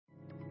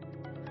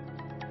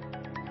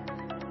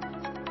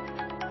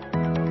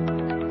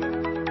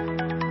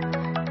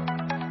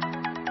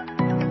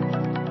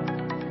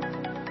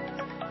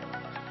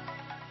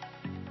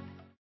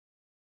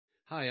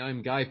Hi,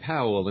 I'm Guy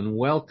Powell, and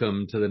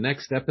welcome to the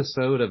next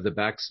episode of the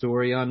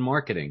Backstory on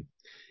Marketing.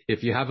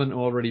 If you haven't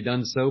already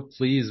done so,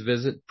 please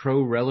visit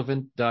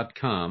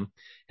prorelevant.com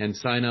and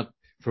sign up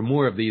for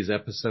more of these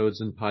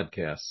episodes and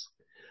podcasts.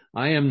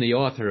 I am the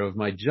author of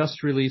my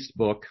just released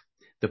book,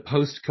 The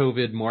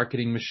Post-COVID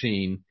Marketing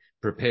Machine,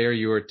 Prepare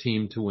Your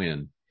Team to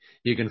Win.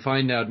 You can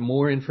find out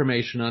more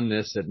information on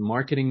this at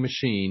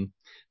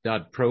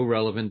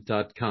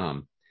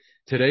marketingmachine.prorelevant.com.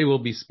 Today we'll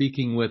be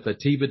speaking with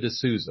Atiba de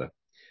Souza.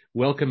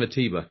 Welcome,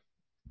 Atiba.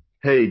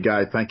 Hey,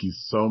 Guy, thank you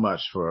so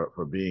much for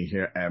being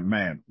here. And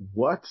man,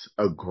 what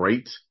a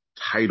great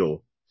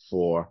title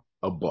for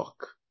a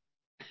book.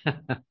 Thank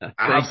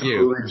Absolutely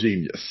you.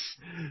 Genius.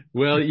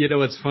 Well,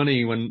 it's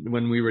funny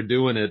when we were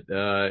doing it,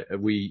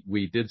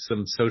 we did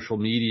some social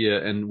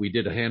media and we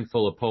did a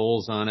handful of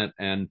polls on it.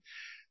 And,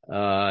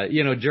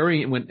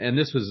 and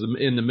this was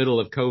in the middle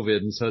of COVID.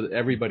 And so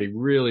everybody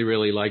really,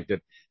 really liked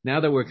it. Now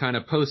that we're kind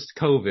of post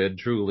COVID,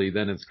 truly,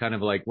 then it's kind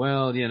of like,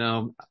 well,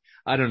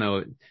 I don't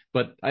know,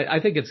 but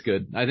I think it's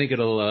good. I think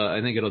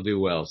it'll do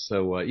well.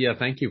 So,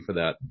 thank you for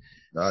that.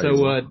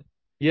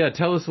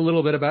 Tell us a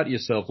little bit about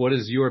yourself. What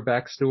is your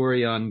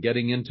backstory on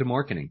getting into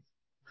marketing?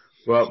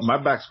 Well, my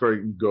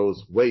backstory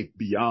goes way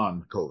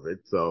beyond COVID,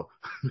 so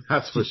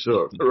that's for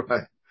sure,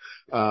 right?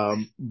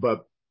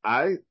 But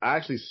I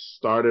actually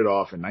started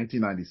off in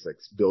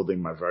 1996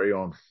 building my very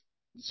own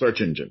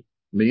search engine.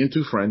 Me and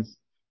two friends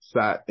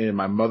sat in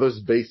my mother's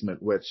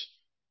basement, which,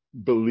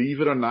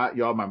 believe it or not,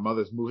 y'all, my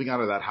mother's moving out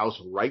of that house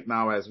right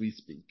now as we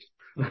speak,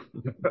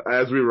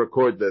 as we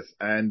record this.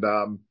 And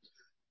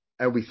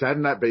we sat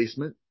in that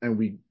basement and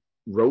we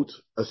wrote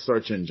a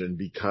search engine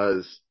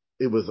because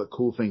it was a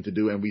cool thing to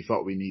do and we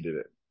thought we needed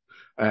it.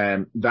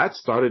 And that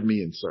started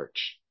me in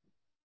search.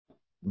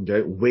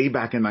 Okay. Way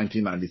back in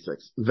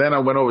 1996. Then I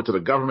went over to the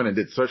government and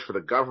did search for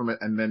the government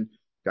and then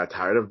got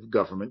tired of the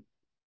government.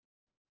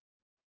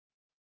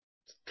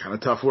 Kind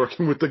of tough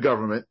working with the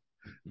government.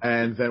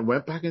 And then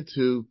went back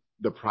into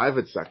the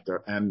private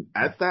sector. And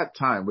at that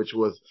time, which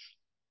was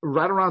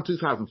right around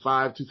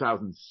 2005,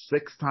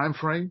 2006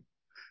 timeframe,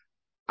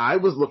 I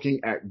was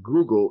looking at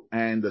Google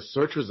and the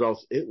search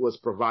results it was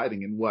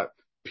providing and what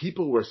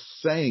people were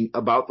saying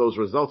about those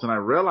results. And I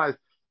realized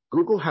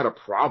Google had a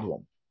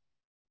problem.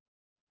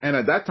 And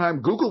at that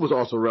time, Google was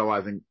also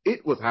realizing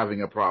it was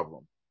having a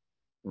problem,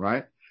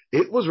 right?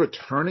 It was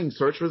returning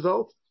search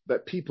results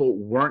that people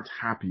weren't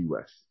happy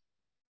with.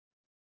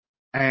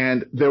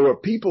 And there were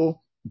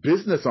people,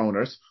 business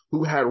owners,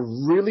 who had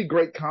really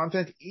great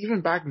content even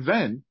back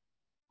then,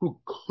 who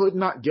could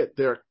not get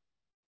their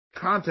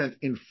content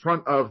in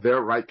front of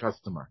their right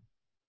customer.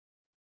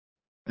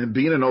 And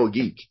being an old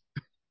geek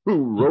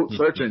who wrote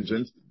search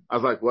engines, I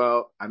was like,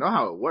 well, I know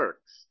how it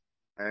works.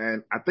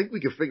 And I think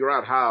we can figure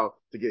out how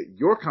to get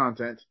your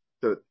content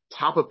to the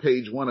top of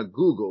page one of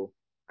Google.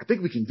 I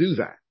think we can do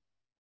that.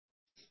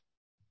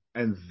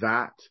 And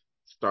that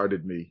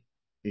started me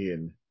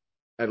in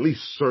at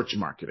least search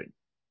marketing.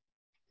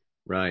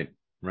 Right.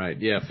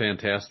 Yeah.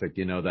 Fantastic.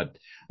 And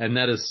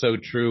that is so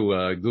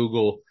true.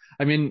 Google,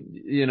 I mean,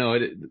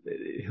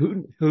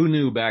 who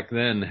knew back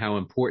then how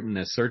important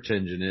a search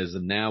engine is?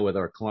 And now with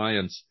our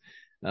clients,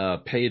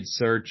 paid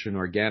search and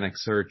organic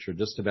search are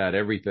just about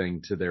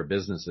everything to their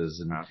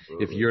businesses. And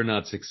Absolutely. If you're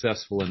not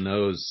successful in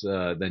those,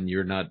 then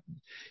your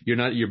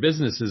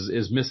business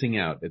is missing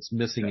out. It's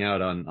missing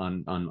out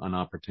on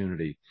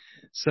opportunity.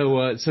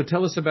 So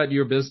tell us about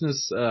your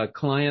business,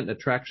 Client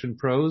Attraction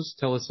Pros.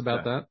 Tell us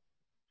about that.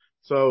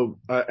 So,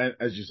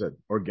 as you said,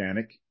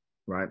 organic,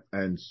 right?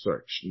 And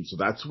search. And so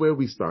that's where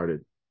we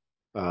started,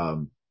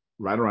 right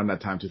around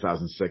that time,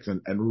 2006,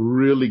 and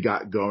really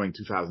got going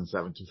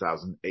 2007,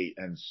 2008,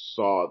 and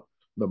saw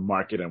the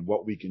market and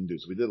what we can do.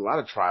 So we did a lot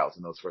of trials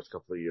in those first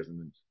couple of years. And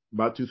then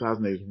about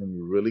 2008 when we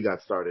really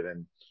got started,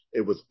 and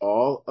it was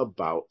all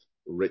about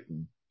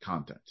written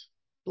content,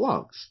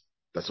 blogs.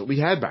 That's what we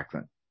had back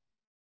then.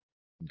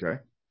 Okay.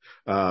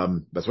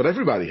 That's what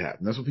everybody had,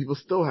 and that's what people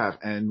still have.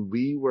 And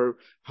we were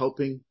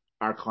helping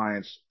our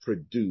clients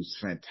produce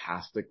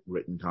fantastic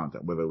written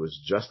content, whether it was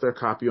just their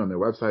copy on their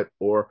website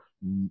or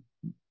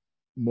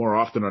more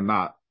often or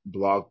not,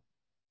 blog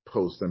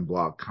posts and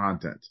blog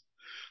content.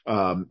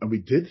 And we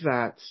did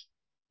that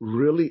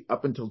really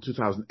up until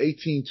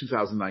 2018,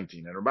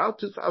 2019. And about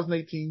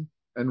 2018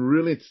 and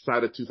really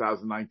inside of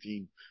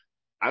 2019,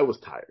 I was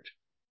tired.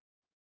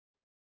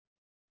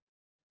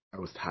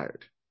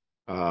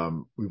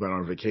 We went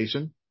on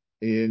vacation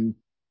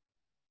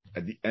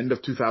at the end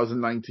of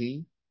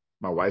 2019,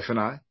 my wife and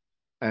I,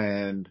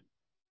 and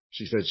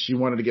she said she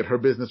wanted to get her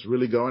business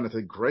really going. I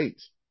said, great,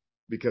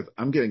 because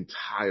I'm getting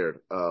tired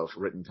of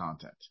written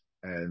content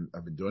and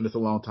I've been doing this a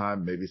long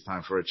time. Maybe it's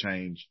time for a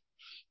change.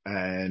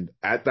 And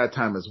at that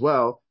time as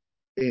well,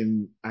 I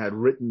had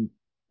written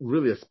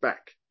really a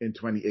spec in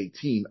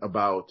 2018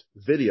 about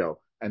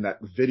video, and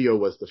that video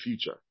was the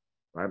future,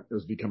 right? It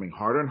was becoming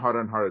harder and harder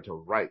and harder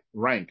to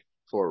rank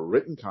for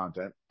written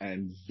content,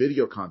 and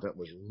video content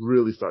was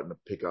really starting to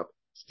pick up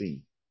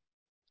steam.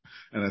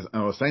 And as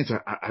I was saying to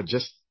her, I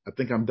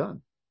think I'm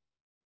done.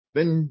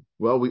 Then,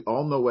 well, we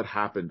all know what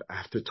happened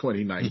after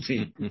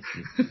 2019,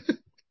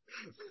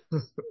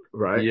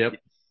 right? Yep.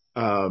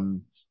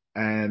 Um,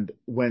 and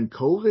when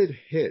COVID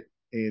hit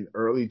in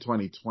early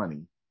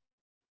 2020,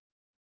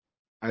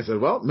 I said,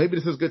 well, maybe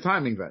this is good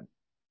timing then,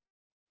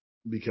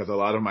 because a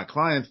lot of my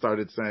clients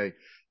started saying,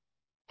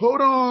 hold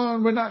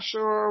on, we're not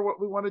sure what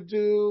we want to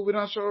do. We're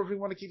not sure if we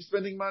want to keep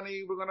spending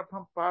money. We're going to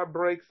pump our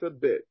brakes a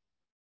bit.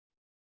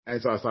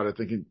 And so I started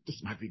thinking, this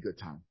might be a good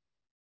time.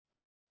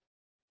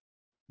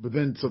 But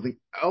then something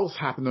else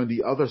happened on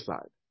the other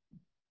side.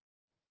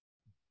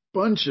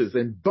 Bunches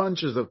and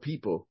bunches of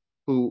people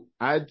who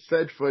I'd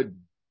said for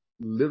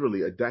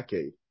literally a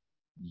decade,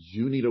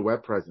 you need a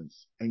web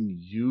presence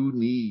and you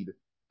need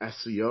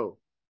SEO,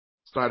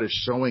 started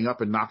showing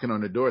up and knocking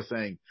on the door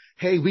saying,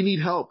 hey, we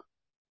need help.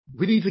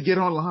 We need to get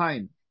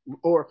online,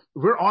 or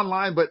we're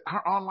online, but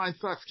our online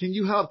sucks. Can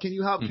you help? Can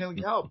you help? Can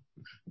we help?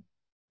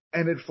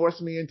 And it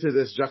forced me into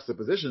this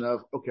juxtaposition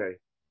of, okay,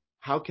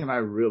 how can I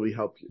really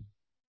help you?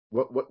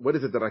 What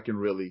is it that I can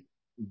really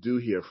do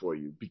here for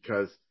you?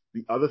 Because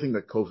the other thing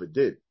that COVID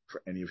did,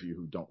 for any of you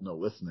who don't know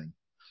listening,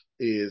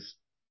 is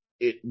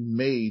it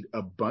made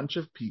a bunch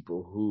of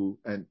people who,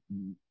 and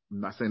I'm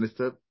not saying this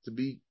to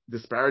be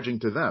disparaging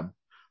to them,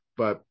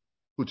 but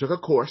who took a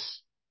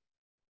course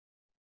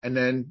and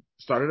then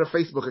started a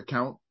Facebook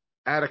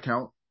ad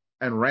account,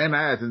 and ran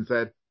ads and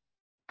said,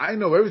 I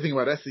know everything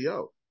about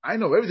SEO. I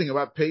know everything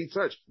about paid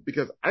search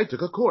because I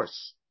took a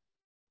course.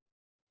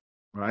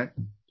 Right.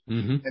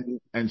 Mm-hmm.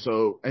 And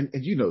so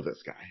you know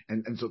this guy.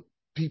 And so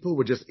people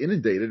were just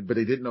inundated, but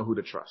they didn't know who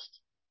to trust.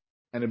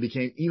 And it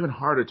became even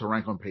harder to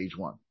rank on page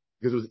one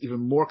because there was even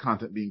more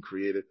content being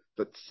created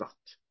that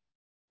sucked.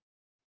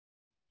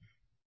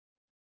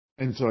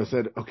 And so I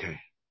said, okay,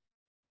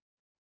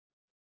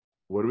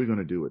 what are we going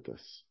to do with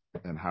this?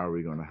 And how are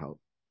we going to help?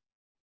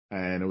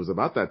 And it was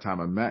about that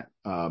time I met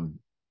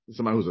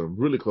somebody who's a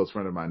really close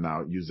friend of mine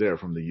now, Uzair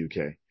from the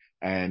UK.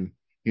 And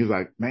he was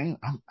like, man,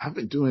 I've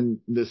been doing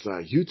this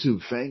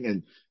YouTube thing,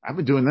 and I've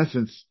been doing that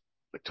since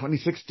like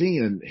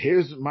 2016, and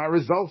here's my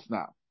results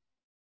now.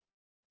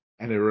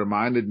 And it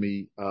reminded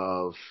me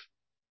of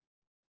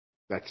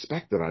that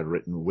spec that I'd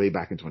written way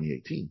back in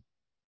 2018.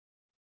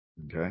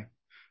 Okay.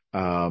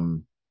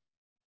 And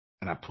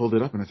I pulled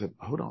it up and I said,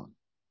 hold on.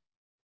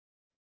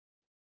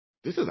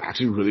 This is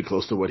actually really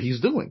close to what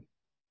he's doing.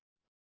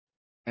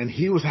 And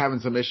he was having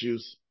some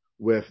issues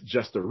with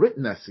just the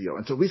written SEO.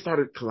 And so we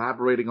started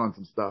collaborating on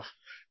some stuff,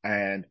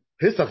 and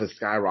his stuff has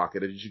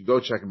skyrocketed. You should go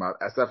check him out,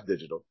 SF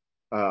Digital.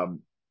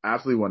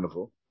 Absolutely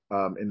wonderful,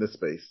 in this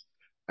space.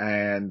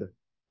 And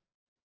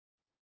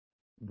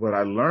what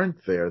I learned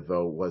there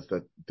though was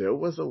that there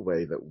was a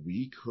way that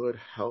we could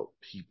help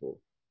people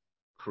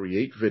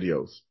create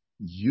videos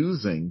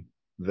using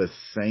the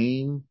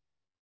same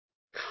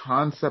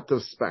concept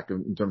of spec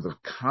in terms of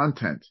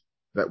content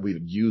that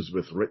we'd use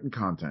with written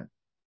content,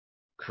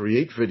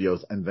 create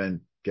videos, and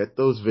then get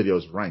those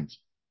videos ranked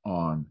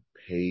on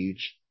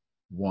page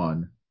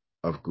one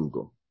of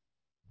Google.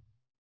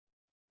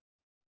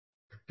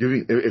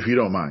 If you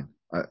don't mind.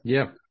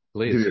 Yeah,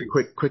 please. Give you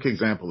a quick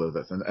example of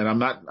this.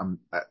 And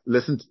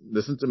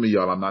listen to me,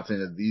 y'all. I'm not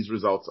saying that these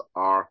results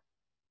are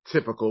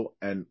typical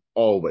and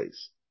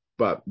always,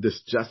 but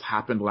this just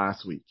happened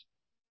last week.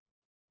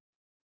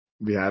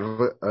 We had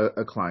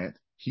a client.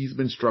 He's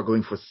been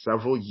struggling for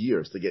several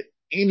years to get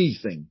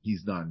anything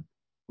he's done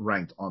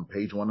ranked on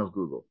page one of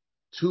Google.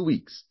 2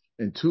 weeks.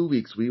 In 2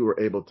 weeks, we were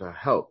able to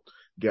help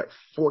get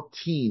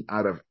 14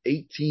 out of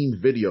 18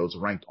 videos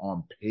ranked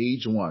on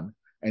page one,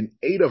 and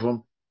 8 of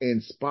them in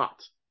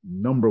spot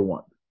number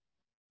one.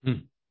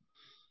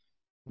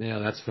 Yeah,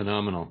 that's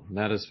phenomenal.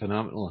 That is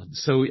phenomenal.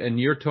 So, and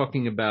you're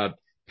talking about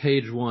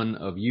page one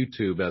of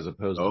YouTube as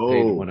opposed to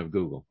page one of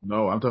Google.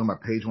 No, I'm talking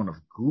about page one of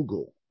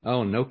Google.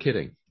 Oh, no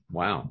kidding.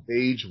 Wow.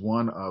 Page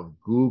one of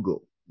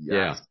Google.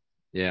 Yes.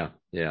 Yeah.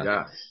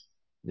 Yes.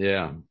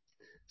 Yeah.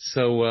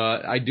 So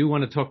I do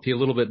want to talk to you a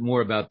little bit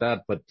more about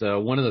that. But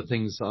one of the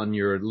things on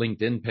your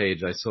LinkedIn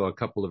page, I saw a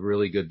couple of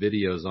really good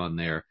videos on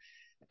there.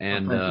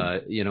 And,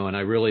 and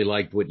I really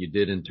liked what you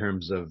did in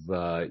terms of,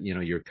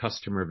 your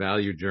customer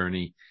value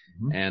journey,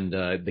 and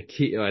the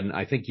key, and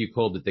I think you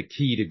called it the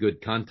key to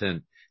good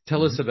content.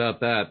 Tell us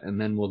about that,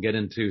 and then we'll get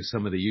into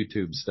some of the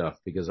YouTube stuff,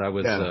 because I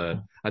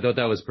thought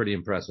that was pretty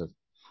impressive.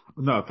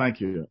 No, thank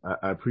you.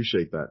 I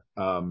appreciate that.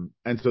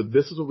 And so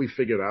this is what we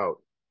figured out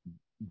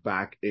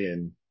back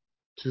in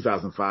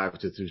 2005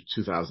 to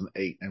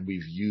 2008, and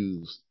we've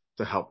used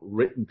to help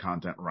written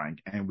content rank,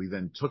 and we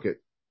then took it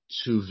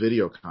to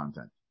video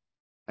content.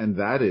 And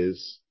that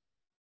is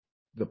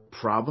the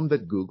problem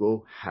that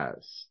Google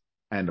has,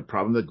 and the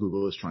problem that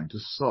Google is trying to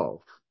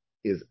solve,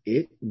 is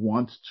it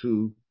wants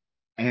to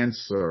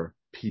answer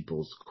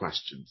people's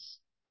questions.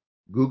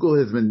 Google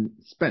has been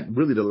spent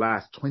really the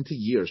last 20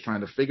 years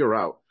trying to figure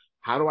out,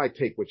 how do I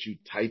take what you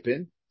type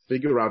in,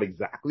 figure out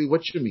exactly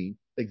what you mean,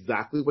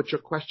 exactly what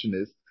your question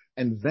is,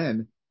 and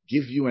then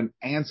give you an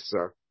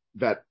answer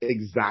that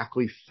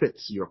exactly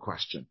fits your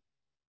question.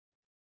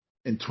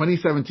 In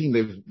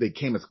 2017, they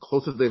came as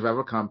close as they've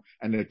ever come,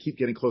 and they keep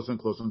getting closer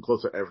and closer and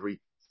closer every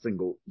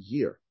single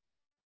year.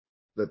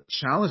 The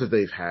challenge that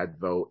they've had,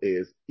 though,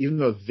 is even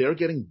though they're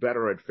getting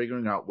better at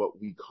figuring out what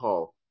we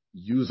call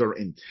user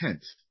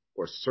intent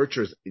or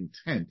searchers'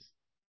 intent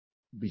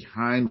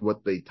behind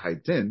what they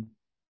typed in,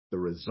 the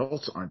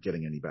results aren't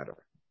getting any better.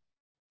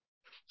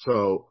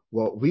 So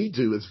what we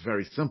do is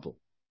very simple.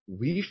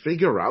 We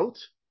figure out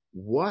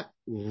what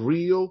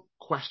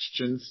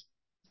questions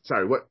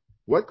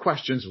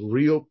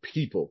real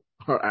people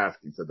are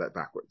asking. Said that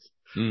backwards.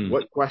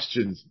 What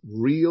questions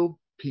real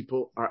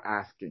people are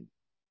asking.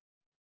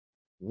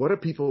 What are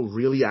people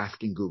really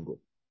asking Google?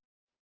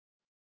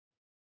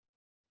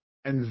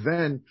 And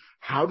then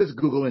how does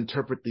Google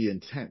interpret the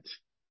intent?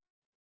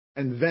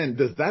 And then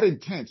does that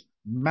intent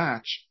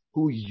match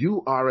who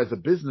you are as a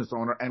business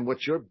owner and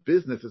what your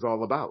business is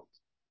all about?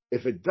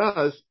 If it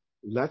does,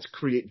 let's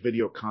create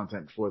video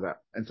content for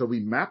that. And so we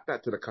map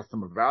that to the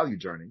customer value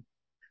journey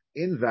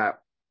in that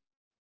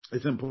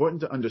it's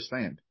important to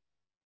understand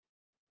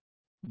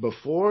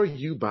before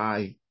you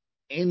buy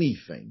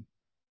anything,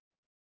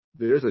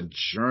 there's a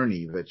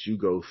journey that you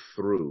go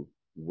through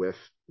with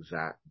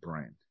that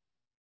brand.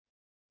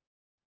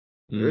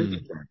 There is a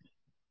journey.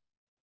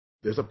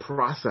 There's a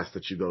process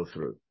that you go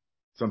through.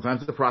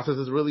 Sometimes the process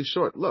is really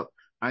short. Look,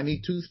 I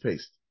need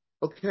toothpaste.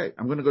 Okay,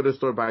 I'm going to go to the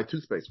store and buy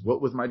toothpaste.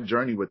 What was my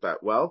journey with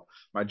that? Well,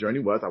 my journey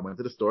was I went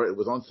to the store. It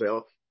was on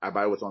sale. I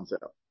buy what's on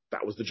sale.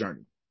 That was the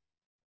journey.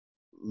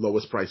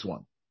 Lowest price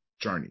one.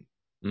 Journey.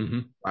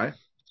 Right?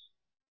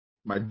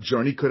 My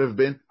journey could have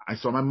been, I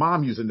saw my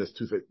mom using this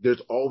toothpaste.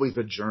 There's always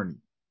a journey.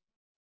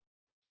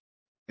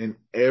 In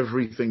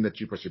everything that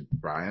you pursue,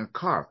 buying a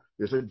car,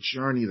 there's a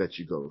journey that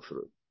you go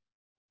through.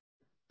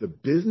 The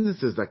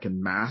businesses that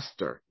can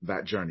master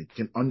that journey,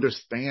 can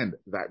understand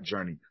that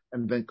journey,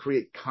 and then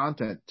create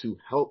content to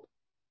help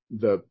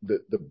the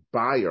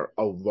buyer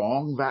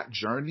along that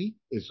journey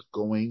is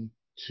going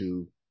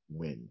to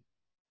win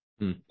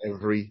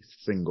every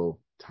single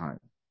time.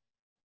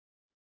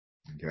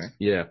 Okay.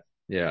 Yeah.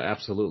 Yeah,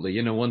 absolutely.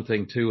 You know, one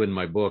thing too in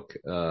my book,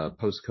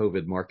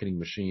 Post-COVID Marketing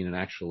Machine, and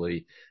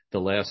actually the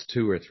last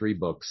 2 or 3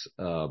 books,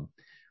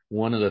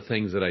 one of the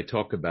things that I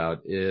talk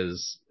about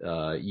is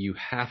you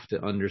have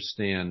to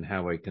understand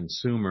how a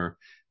consumer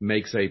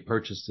makes a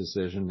purchase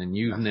decision, and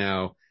you've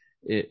now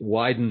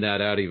widened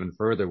that out even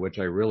further, which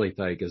I really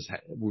like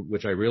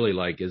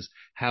is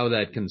how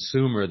that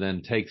consumer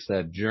then takes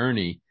that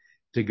journey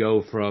to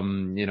go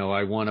from, you know,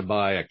 I want to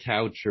buy a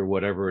couch or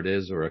whatever it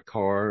is, or a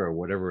car or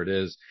whatever it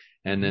is.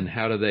 And then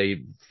how do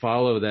they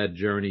follow that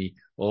journey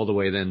all the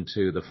way then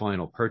to the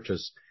final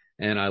purchase?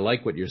 And I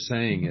like what you're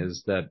saying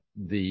is that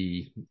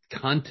the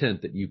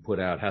content that you put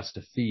out has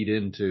to feed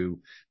into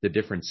the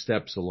different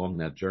steps along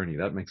that journey.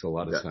 That makes a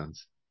lot of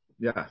sense.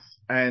 Yes.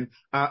 And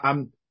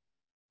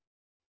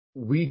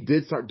we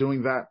did start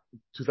doing that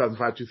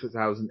 2005,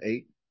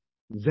 2008.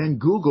 Then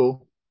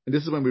Google, and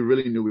this is when we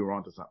really knew we were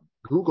onto something.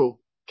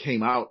 Google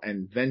came out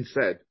and then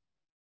said,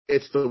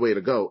 it's the way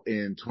to go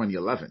in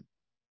 2011.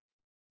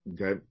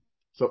 Okay.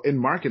 So in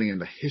marketing, in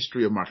the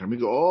history of marketing, we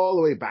go all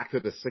the way back to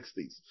the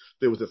 60s.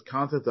 There was this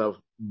concept of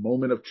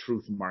moment of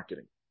truth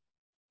marketing,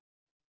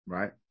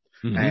 right?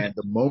 And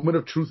the moment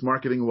of truth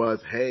marketing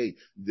was, hey,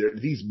 there are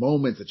these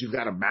moments that you've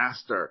got to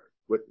master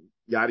with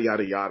yada,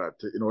 yada, yada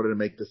in order to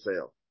make the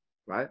sale,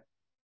 right?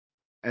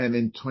 And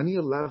in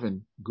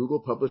 2011, Google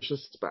published a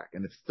spec,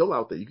 and it's still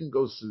out there. You can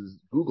go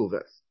Google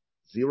this,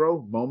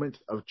 0 moment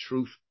of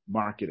truth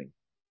marketing.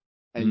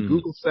 And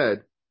Google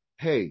said,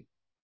 hey,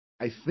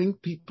 I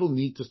think people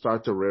need to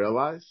start to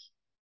realize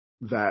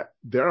that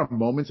there are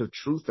moments of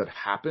truth that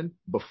happen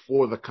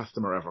before the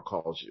customer ever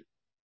calls you.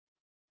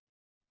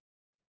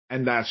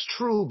 And that's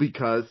true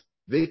because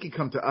they can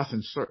come to us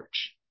and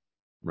search.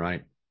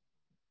 Right.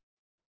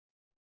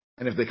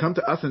 And if they come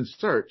to us and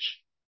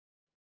search,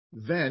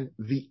 then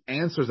the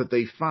answers that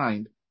they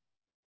find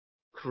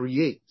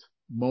create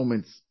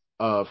moments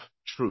of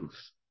truth.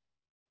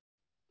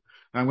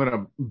 I'm going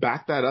to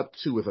back that up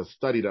too with a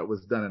study that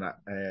was done,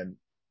 and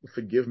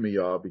forgive me,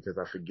 y'all, because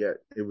I forget.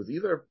 It was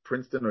either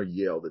Princeton or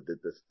Yale that did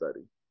this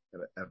study,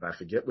 and I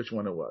forget which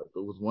one it was,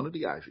 but it was one of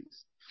the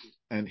Ivies.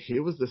 And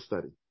here was the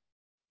study.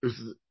 It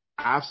was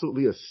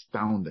absolutely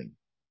astounding.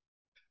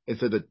 It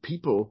said that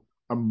people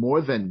are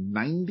more than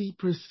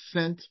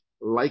 90%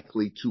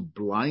 likely to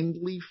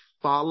blindly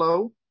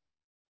follow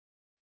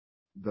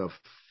the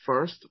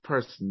first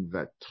person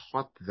that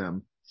taught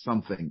them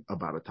something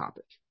about a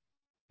topic.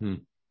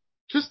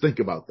 Just think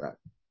about that.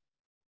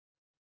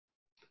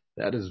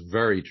 That is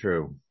very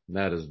true.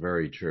 That is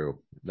very true.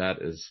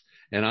 That is,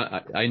 and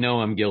I know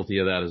I'm guilty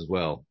of that as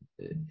well.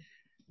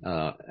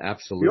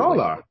 Absolutely. We all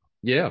are.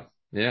 Yeah.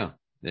 Yeah.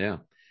 Yeah.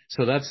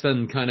 So that's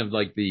then kind of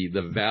like the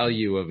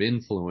value of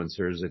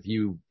influencers.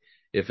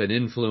 If an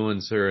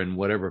influencer in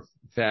whatever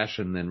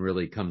fashion then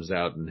really comes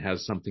out and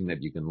has something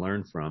that you can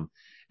learn from,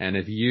 and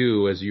if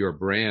you as your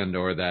brand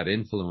are that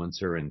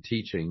influencer in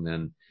teaching,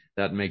 then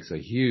that makes a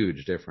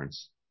huge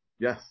difference.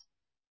 Yes.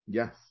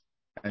 Yes.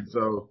 And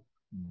so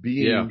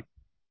being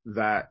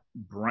that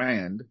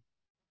brand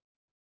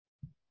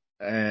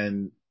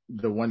and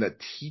the one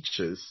that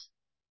teaches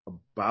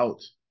about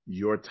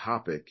your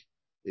topic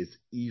is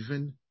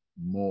even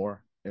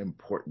more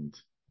important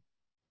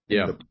in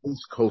Yeah. the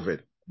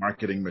post-COVID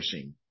marketing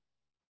machine.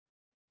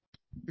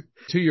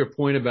 To your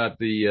point about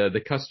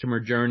the customer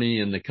journey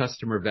and the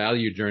customer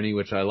value journey,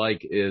 which I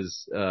like,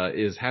 is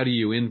how do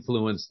you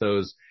influence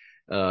those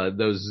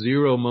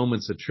zero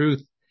moments of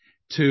truth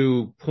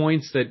to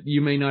points that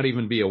you may not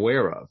even be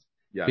aware of?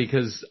 Yes.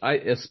 Because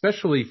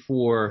especially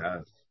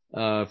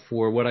Yes.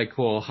 for what I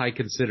call high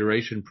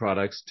consideration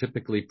products,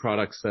 typically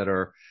products that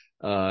are,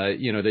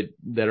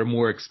 that are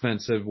more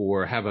expensive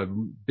or have a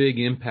big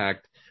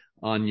impact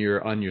on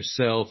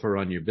yourself or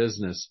on your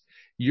business,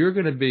 you're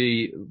going to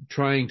be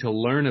trying to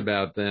learn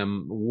about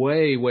them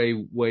way,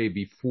 way, way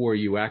before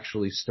you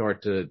actually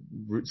start to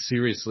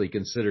seriously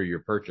consider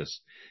your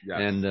purchase. Yes.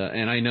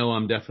 And I know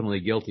I'm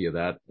definitely guilty of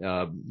that.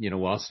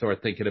 I'll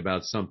start thinking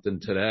about something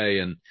today,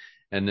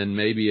 and then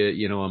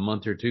maybe a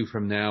month or two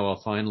from now,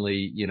 I'll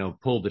finally,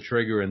 pull the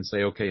trigger and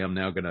say, okay, I'm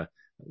now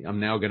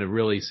gonna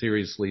really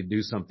seriously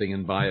do something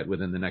and buy it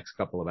within the next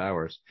couple of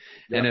hours.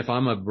 Yep. And if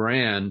I'm a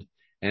brand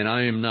and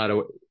I am not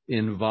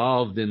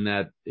involved in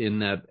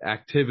that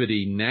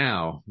activity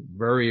now,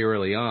 very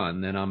early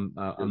on, then I'm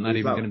not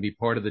even going to be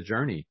part of the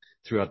journey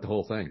throughout the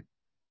whole thing.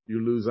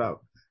 You lose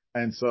out.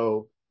 And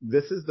so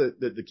this is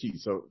the key.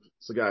 So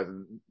guys,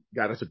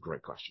 that's a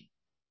great question.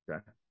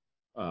 Okay.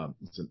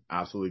 It's an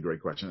absolutely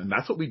great question. And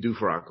that's what we do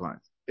for our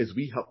clients is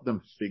we help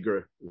them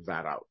figure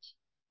that out.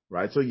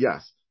 Right. So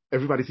yes,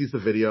 everybody sees the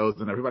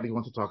videos and everybody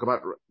wants to talk about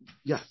it.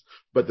 Yes.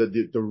 But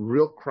the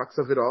real crux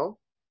of it all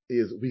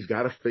is we've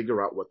got to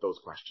figure out what those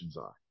questions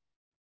are.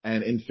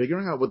 And in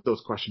figuring out what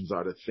those questions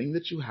are, the thing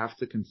that you have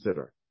to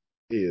consider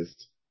is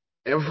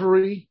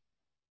every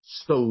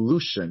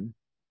solution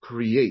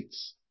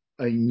creates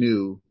a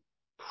new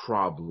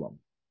problem.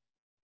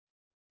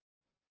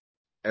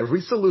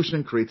 Every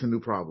solution creates a new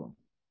problem.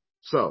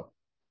 So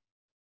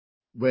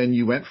when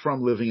you went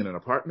from living in an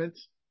apartment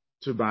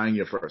to buying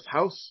your first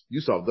house,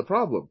 you solved the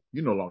problem.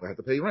 You no longer have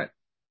to pay rent.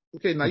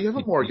 Okay, now you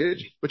have a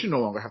mortgage, but you no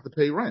longer have to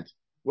pay rent.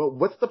 Well,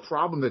 what's the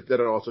problem that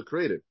it also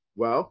created?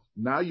 Well,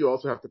 now you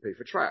also have to pay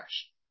for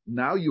trash.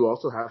 Now you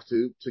also have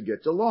to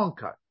get your lawn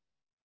cut,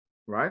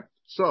 right?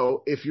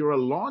 So if you're a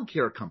lawn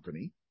care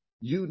company,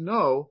 you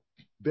know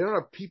there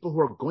are people who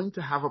are going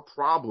to have a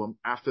problem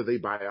after they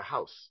buy a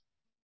house.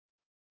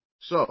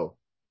 So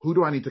who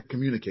do I need to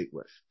communicate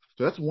with?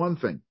 So that's one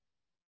thing,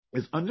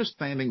 is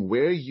understanding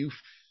where you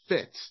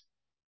fit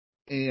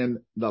in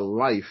the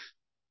life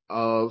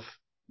of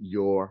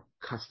your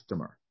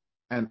customer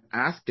and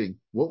asking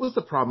what was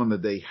the problem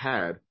that they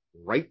had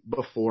right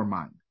before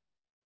mine.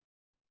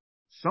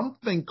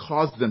 Something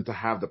caused them to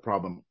have the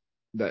problem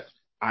that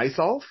I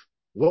solve.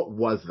 What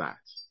was that?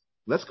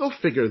 Let's go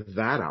figure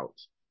that out.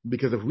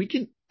 Because if we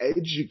can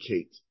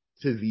educate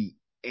to the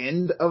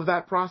end of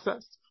that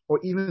process or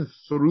even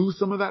through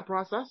some of that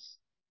process,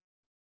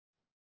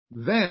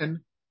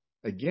 then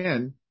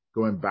again,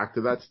 going back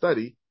to that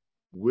study,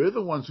 we're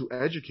the ones who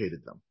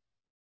educated them.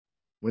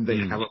 When they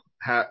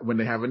when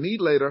they have a need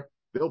later,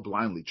 they'll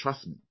blindly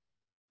trust me.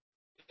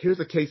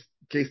 Here's a case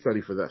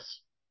study for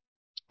this.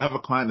 I have a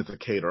client that's a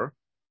caterer.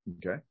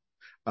 Okay.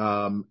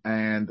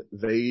 And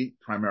they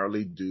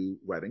primarily do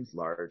weddings,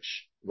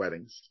 large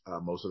weddings.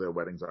 Most of their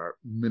weddings are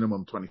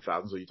minimum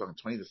 20,000. So you're talking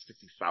 $20,000 to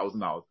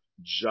 $60,000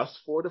 just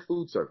for the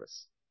food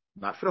service,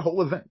 not for the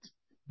whole event.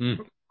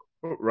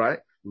 Right?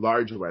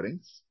 Large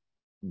weddings.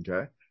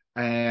 Okay.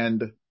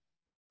 And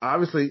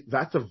obviously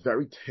that's a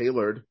very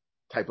tailored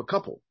type of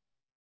couple.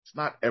 It's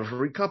not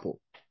every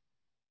couple.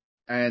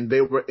 And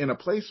they were in a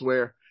place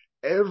where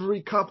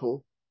every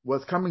couple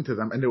was coming to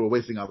them and they were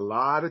wasting a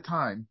lot of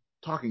time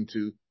talking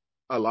to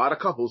a lot of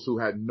couples who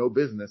had no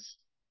business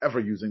ever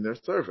using their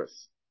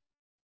service.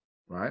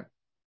 Right?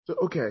 So,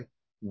 okay,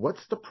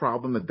 what's the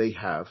problem that they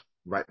have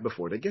right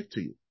before they get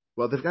to you?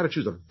 Well, they've got to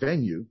choose a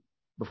venue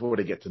before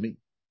they get to me.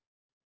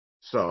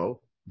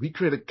 So we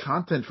created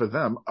content for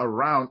them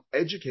around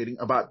educating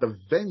about the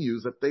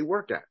venues that they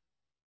work at.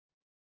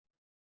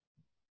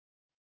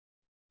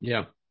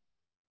 Yeah.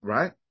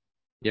 Right?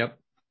 Yep.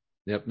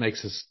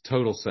 Makes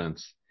total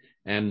sense.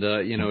 And,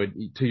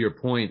 to your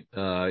point,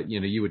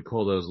 you would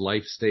call those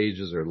life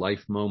stages or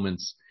life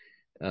moments.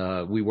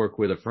 We work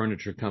with a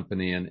furniture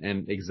company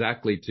and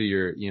exactly to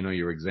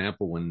your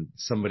example, when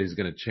somebody's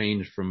going to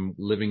change from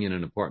living in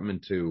an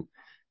apartment to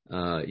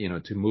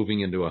moving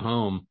into a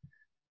home,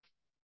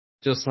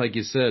 just like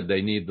you said,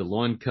 they need the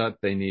lawn cut.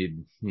 They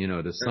need,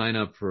 to sign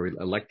up for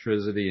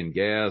electricity and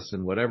gas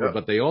and whatever,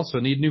 but they also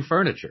need new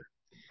furniture.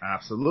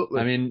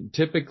 Absolutely. I mean,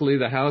 typically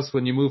the house,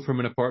 when you move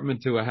from an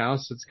apartment to a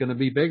house, it's going to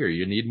be bigger.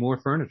 You need more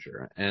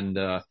furniture. And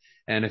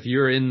if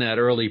you're in that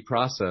early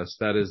process,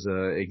 that is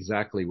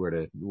exactly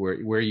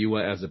where you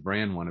as a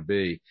brand want to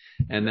be.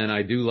 And then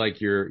I do like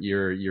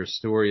your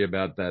story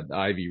about that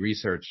Ivy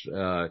research.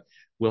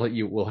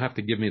 We'll have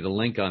to give me the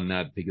link on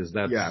that because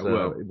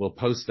we'll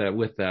post that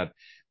with that,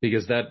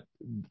 because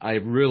I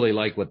really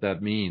like what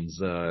that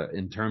means,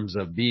 in terms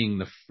of being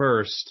the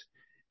first.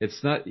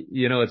 It's not,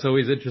 it's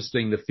always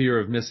interesting, the fear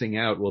of missing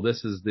out. Well,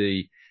 this is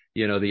the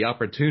the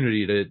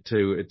opportunity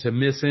to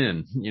miss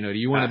in. Do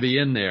you want to Yes, be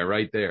in there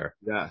right there?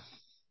 yes,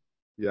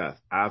 yes,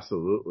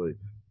 absolutely.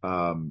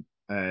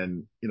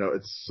 And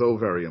it's so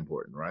very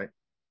important, right?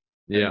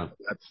 And Yeah.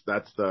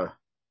 that's the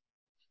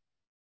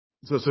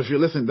so if you're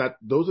listening,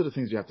 those are the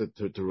things you have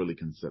to really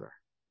consider.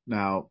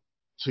 Now,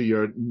 to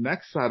your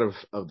next side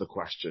of the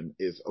question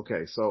is,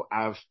 okay, so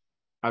I've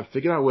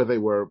figured out where they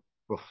were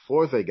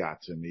before they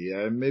got to me,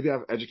 and maybe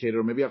I've educated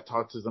or maybe I've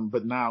talked to them,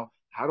 but now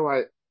how do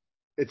I?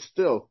 It's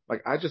still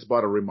like I just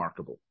bought a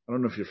Remarkable. I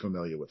don't know if you're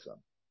familiar with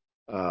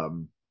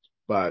them,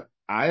 but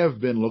I have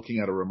been looking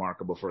at a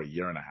Remarkable for a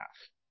year and a half.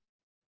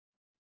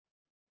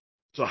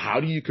 So how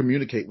do you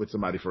communicate with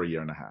somebody for a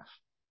year and a half?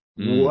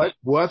 Mm.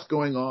 What's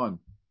going on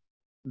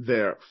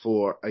there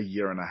for a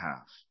year and a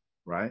half,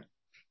 right?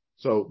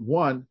 So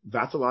one,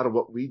 that's a lot of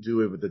what we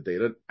do with the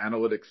data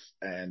analytics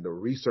and the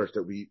research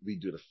that we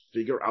do to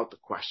figure out the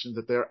questions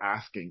that they're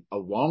asking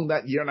along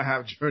that year and a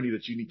half journey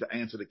that you need to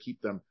answer to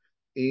keep them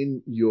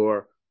in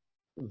your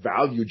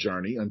value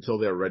journey until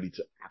they're ready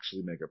to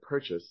actually make a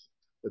purchase.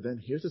 But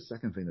then here's the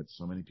second thing that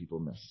so many people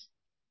miss.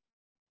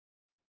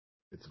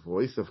 It's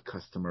voice of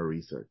customer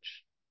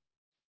research.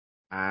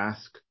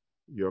 Ask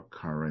your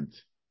current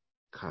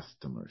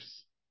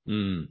customers.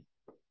 Mm.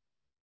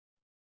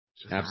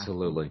 Just ask them.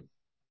 Absolutely.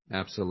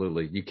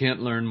 Absolutely. You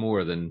can't learn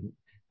more than,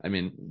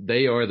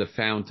 they are the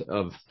fount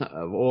of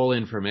all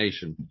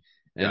information.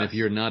 And if Yes,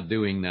 you're not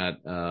doing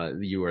that,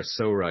 you are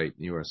so right.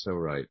 You are so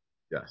right.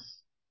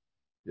 yes,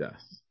 yes.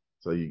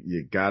 So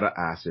you gotta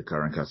ask your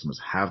current customers,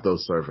 have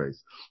those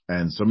surveys.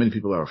 And so many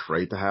people are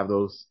afraid to have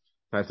those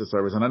types of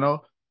surveys. And I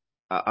know,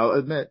 I'll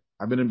admit,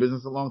 I've been in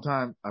business a long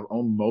time. I've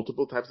owned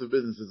multiple types of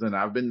businesses and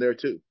I've been there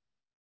too.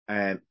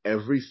 And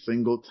every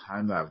single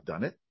time that I've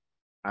done it,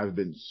 I've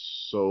been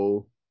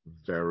so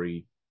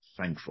very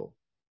thankful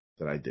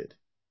that I did.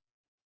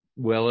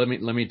 Well, let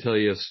me tell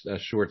you a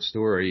short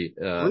story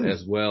Please.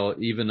 as well.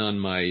 Even on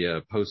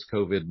my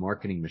post-COVID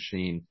marketing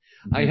machine,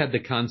 I Mm-hmm. had the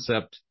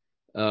concept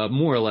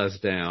more or less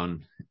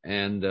down,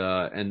 and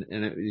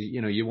it,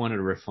 you wanted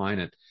to refine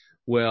it.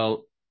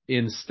 Well,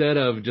 instead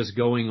of just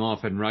going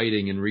off and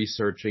writing and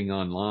researching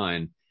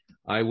online,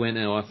 I went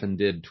off and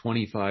did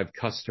 25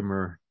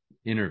 customer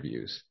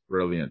interviews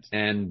Brilliant.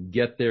 and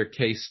get their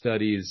case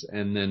studies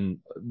and then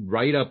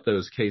write up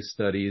those case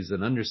studies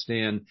and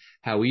understand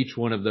how each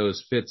one of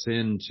those fits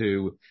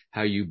into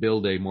how you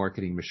build a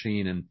marketing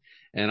machine.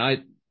 And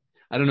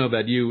I don't know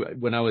about you.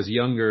 When I was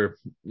younger,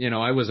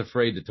 I was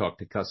afraid to talk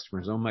to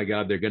customers. Oh my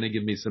God, they're going to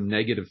give me some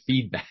negative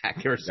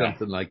feedback or Yes.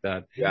 something like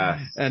that. Yes.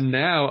 And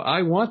now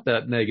I want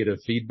that negative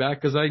feedback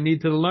because I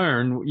need to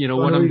learn, The only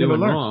what way I'm you're gonna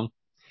doing learn. wrong.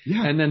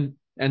 Yeah.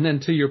 And then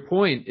to your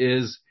point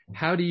is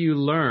how do you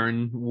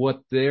learn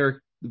what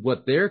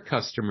their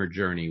customer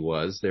journey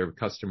was, their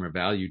customer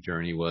value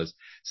journey was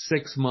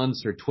 6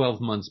 months or 12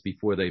 months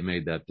before they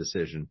made that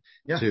decision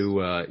Yes.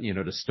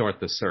 to start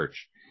the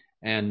search.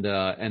 And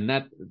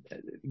that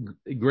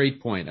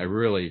great point. I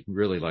really,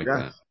 really like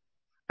Yes.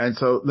 that. And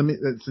so let me,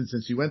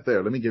 since you went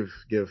there, let me give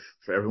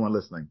for everyone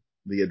listening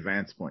the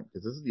advance point,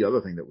 because this is the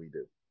other thing that we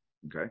do.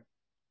 Okay.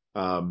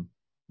 Um,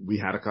 we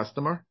had a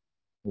customer,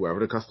 whoever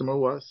the customer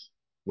was,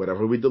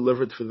 whatever we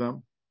delivered for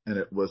them, and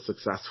it was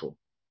successful.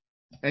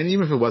 And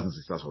even if it wasn't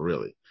successful,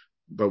 really,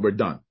 but we're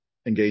done.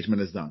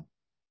 Engagement is done.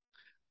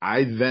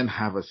 I then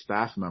have a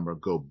staff member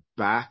go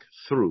back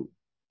through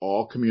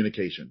all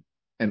communication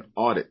and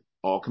audit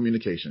all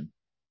communication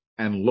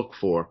and look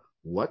for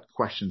what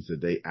questions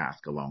did they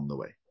ask along the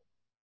way.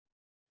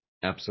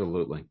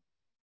 Absolutely.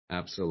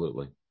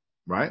 Absolutely.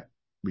 Right?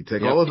 We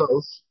take all Yep. of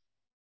those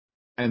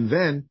and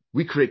then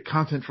we create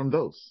content from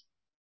those.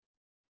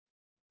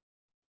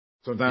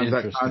 Sometimes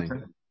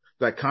Interesting.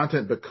 that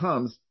content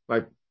becomes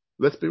like,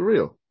 let's be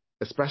real,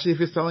 especially if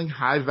you're selling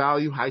high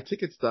value, high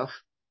ticket stuff,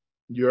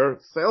 your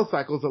sales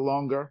cycles are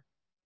longer.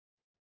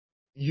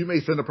 You may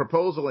send a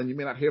proposal and you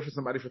may not hear from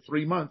somebody for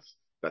 3 months.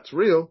 That's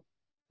real,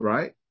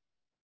 right?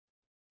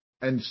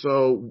 And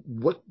so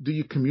what do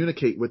you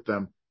communicate with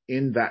them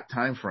in that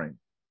time frame?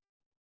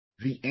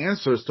 The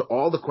answers to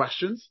all the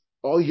questions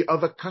all your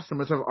other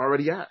customers have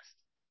already asked.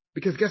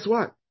 Because guess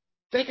what?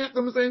 They got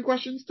them the same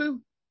questions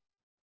too.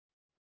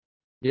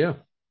 Yeah,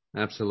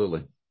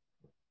 absolutely.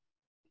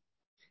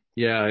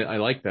 Yeah, I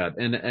like that,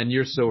 and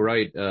you're so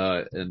right.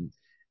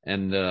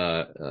 And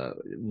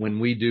when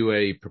we do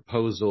a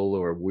proposal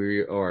or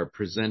we are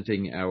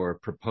presenting our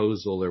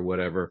proposal or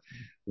whatever,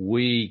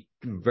 we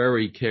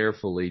very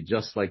carefully,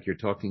 just like you're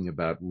talking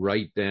about,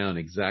 write down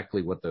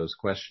exactly what those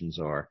questions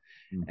are,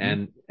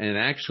 Mm-hmm. and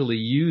actually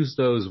use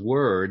those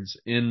words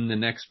in the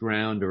next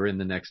round or in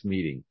the next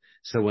meeting.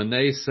 So when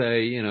they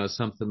say,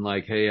 something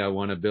like, "Hey, I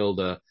want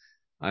to,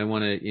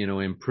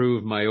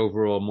 improve my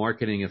overall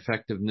marketing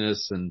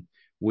effectiveness and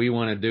we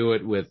want to do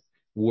it with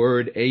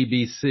word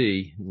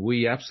ABC,"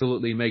 we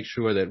absolutely make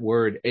sure that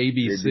word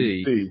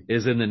ABC ABC.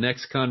 is in the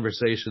next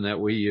conversation that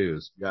we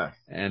use. Yes.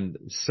 And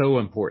so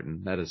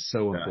important. That is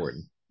so Yes.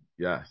 important.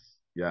 Yes.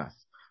 Yes.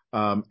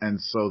 And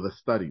so the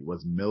study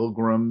was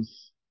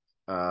Milgram's,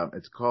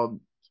 it's called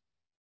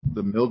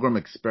the Milgram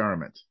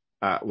experiment.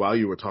 while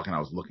you were talking, I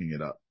was looking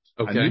it up.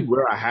 I knew Okay.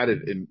 where I had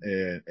it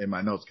in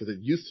my notes because it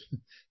used to,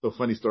 so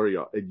funny story,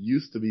 y'all. It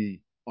used to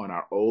be on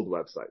our old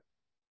website.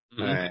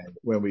 Hmm. And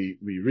when we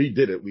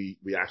redid it, we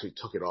actually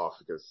took it off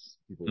because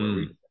people were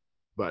reading Mm. it.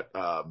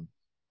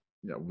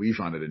 But, we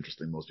found it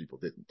interesting. Most people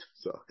didn't.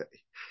 So, hey,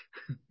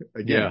 Yeah.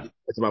 again,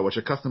 it's about what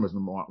your customers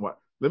want.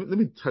 Let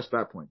me touch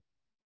that point.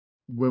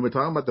 When we're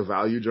talking about the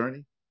value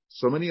journey,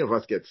 so many of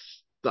us get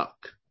stuck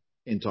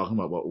in talking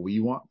about what we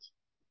want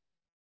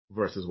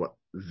versus what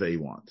they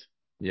want.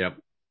 Yep.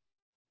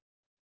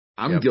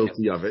 I'm Yep.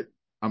 guilty of it.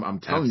 I'm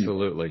telling you.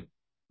 Absolutely.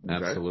 Okay.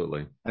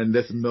 Absolutely. And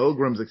this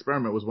Milgram's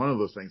experiment was one of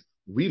those things.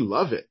 We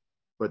love it,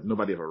 but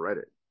nobody ever read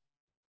it.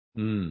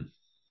 Mm.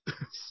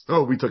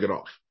 So we took it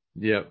off.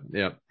 Yep.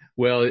 Yep.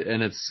 Well,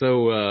 and it's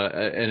so,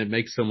 and it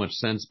makes so much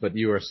sense, but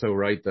you are so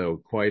right though,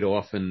 quite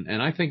often.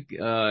 And I think,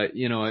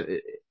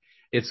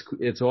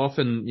 it's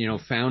often,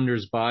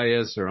 founders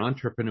bias or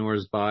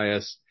entrepreneurs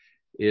bias.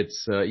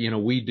 It's,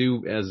 we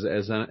do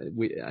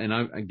and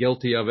I'm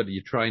guilty of it.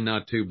 You try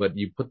not to, but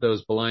you put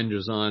those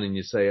blinders on and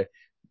you say,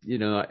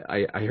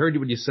 I heard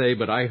what you say,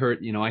 but I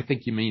heard, I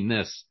think you mean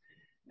this.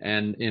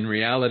 And in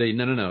reality,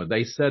 no, no, no.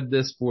 They said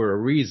this for a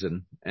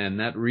reason, and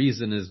that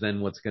reason is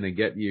then what's going to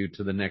get you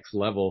to the next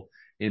level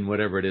in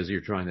whatever it is you're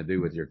trying to do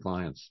with your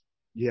clients.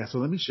 Yeah. So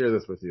let me share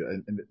this with you.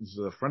 And this is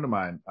a friend of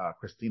mine,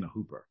 Christina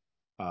Hooper,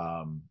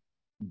 um,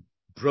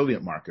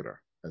 brilliant marketer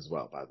as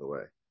well, by the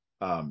way,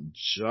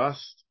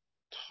 just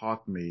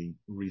taught me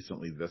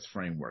recently this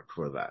framework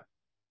for that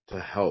to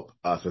help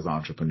us as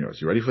entrepreneurs.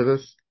 You ready for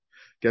this?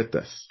 Get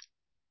this.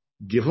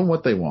 Give them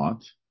what they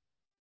want,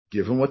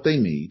 give them what they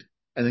need,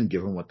 and then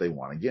give them what they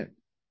want again.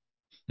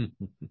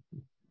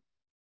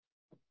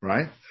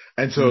 Right.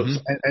 And so, Hmm.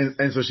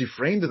 and so she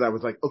framed it. I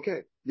was like,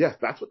 okay, yes,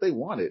 that's what they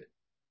wanted.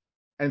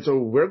 And so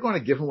we're going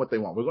to give them what they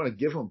want. We're going to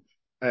give them,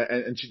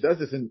 and she does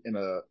this in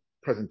a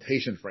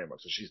presentation framework.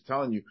 So she's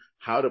telling you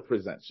how to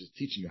present. She's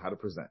teaching you how to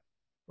present,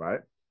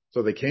 right?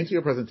 So they came to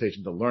your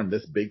presentation to learn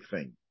this big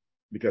thing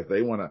because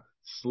they want to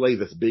slay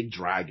this big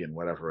dragon,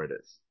 whatever it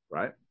is,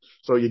 right?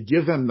 So you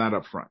give them that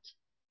up front.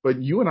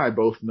 But you and I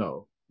both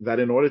know that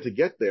in order to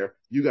get there,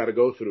 you got to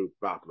go through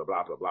blah, blah,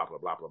 blah, blah, blah, blah,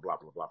 blah, blah, blah,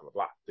 blah, blah, blah,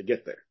 blah to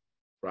get there,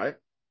 right?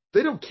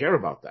 They don't care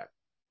about that,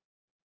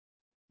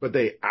 but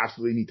they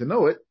absolutely need to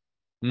know it.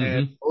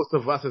 And Hmm. most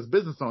of us as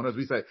business owners,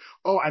 we say,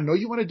 oh, I know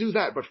you want to do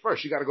that, but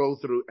first you got to go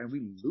through, and we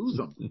lose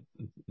them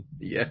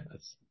Yes.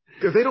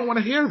 because they don't want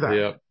to hear that.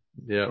 Yep.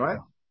 Yep. Right.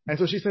 And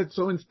so she said,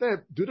 so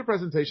instead, do the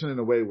presentation in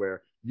a way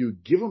where you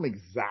give them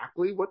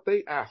exactly what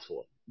they asked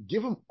for.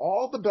 Give them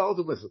all the bells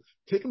and whistles.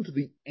 Take them to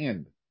the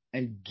end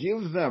and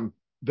give them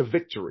the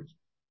victory.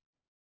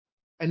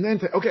 And then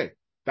say, okay,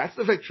 that's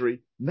the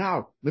victory.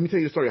 Now, let me tell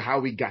you the story of how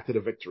we got to the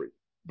victory.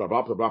 Blah,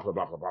 blah, blah, blah, blah,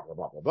 blah, blah, blah, blah,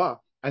 blah, blah, blah.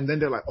 And then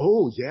they're like,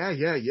 oh, yeah,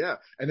 yeah, yeah.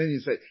 And then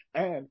you say,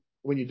 and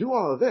when you do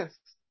all of this,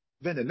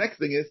 then the next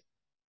thing is,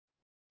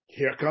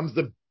 here comes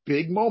the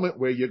big moment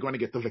where you're going to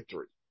get the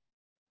victory.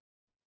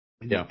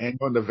 And you Yeah. end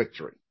on the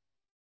victory.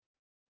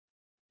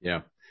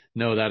 Yeah.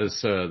 No, that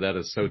is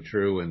so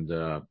true. And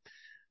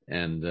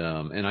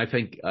I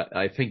think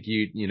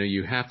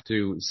you have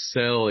to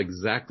sell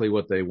exactly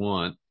what they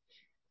want,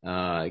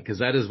 because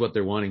that is what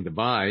they're wanting to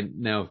buy.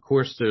 Now, of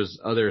course, there's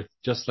other,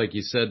 just like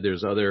you said,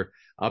 there's other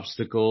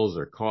obstacles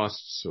or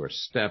costs or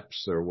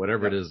steps or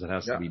whatever it Yep. is that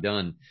has to Yep. be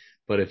done.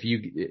 But if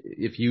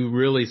you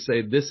really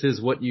say this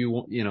is what you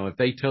want, if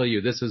they tell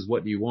you this is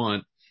what you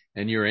want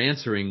and you're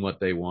answering what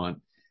they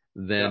want,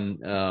 Yep.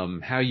 then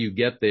how you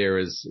get there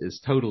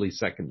is totally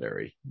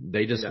secondary.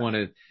 They just Yes. want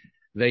to,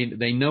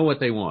 they know what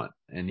they want,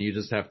 and you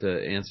just have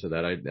to answer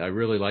that. I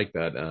really like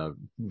that.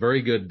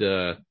 Very good.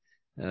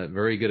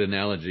 Very good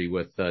analogy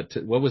with,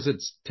 what was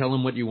it? Tell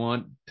them what you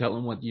want, tell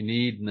them what you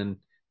need, and then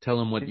tell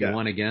them what you Yeah.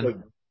 want again.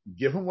 So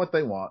give them what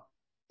they want,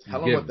 tell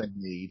them what Give. they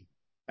need,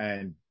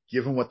 and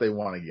give them what they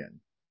want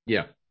again.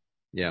 Yeah.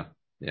 Yeah.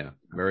 Yeah.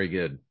 Very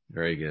good.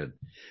 Very good.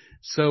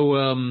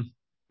 So,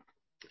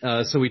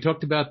 so we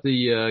talked about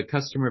the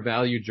customer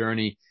value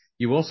journey.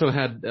 You also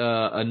had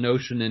a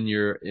notion in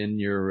your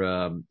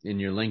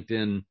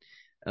LinkedIn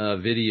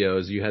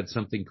videos. You had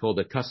something called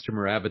a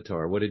customer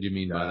avatar. What did you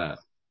mean by Yes.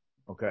 that?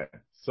 Okay.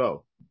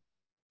 So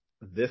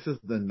this is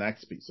the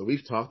next piece. So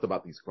we've talked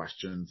about these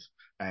questions,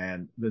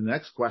 and the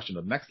next question,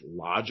 the next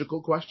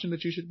logical question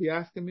that you should be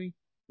asking me,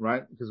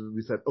 right? Because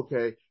we said,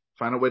 okay,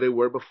 find out where they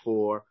were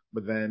before,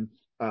 but then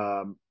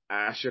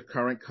ask your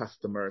current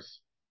customers.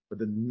 But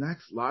the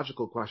next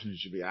logical question you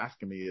should be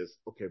asking me is,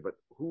 okay, but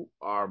who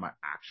are my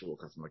actual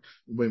customers?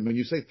 Like when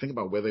you say think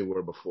about where they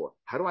were before,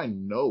 how do I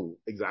know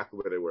exactly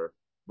where they were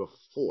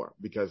before?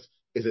 Because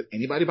is it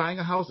anybody buying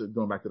a house?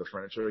 Going back to the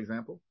furniture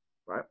example,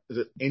 right? Is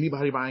it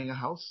anybody buying a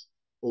house?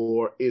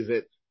 Or is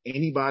it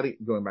anybody,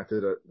 going back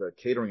to the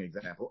catering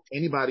example,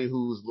 anybody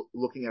who's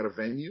looking at a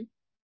venue?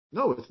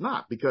 No, it's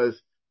not,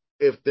 because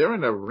if they're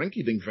in a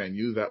rinky-dink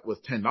venue that was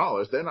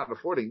 $10, they're not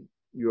affording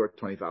your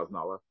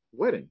 $20,000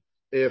 wedding.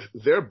 If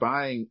they're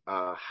buying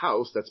a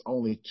house that's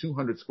only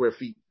 200 square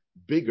feet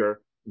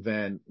bigger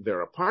than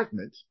their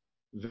apartment,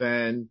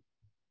 then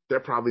they're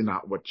probably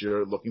not what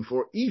you're looking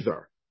for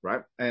either,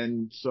 right?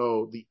 And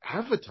so the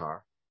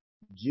avatar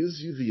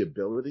gives you the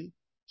ability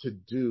to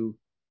do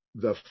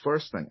the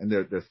first thing. And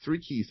there are three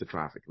keys to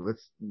traffic. And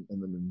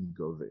then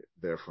go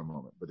there for a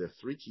moment. But there are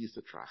three keys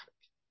to traffic.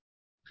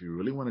 If you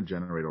really want to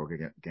generate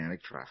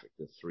organic traffic,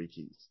 there's three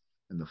keys.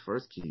 And the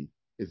first key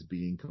is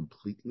being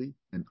completely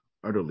and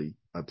utterly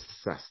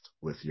obsessed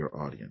with your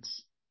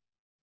audience.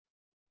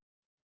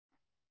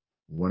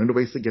 One of the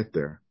ways to get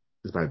there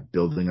is by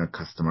building a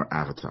customer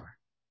avatar.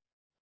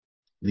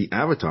 The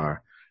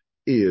avatar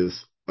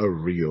is a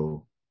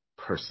real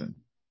person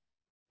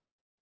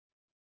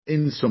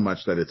in so much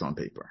that it's on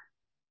paper.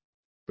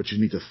 But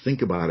you need to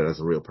think about it as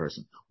a real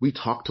person. We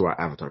talk to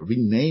our avatar. We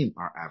name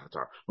our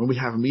avatar. When we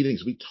have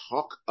meetings, we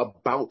talk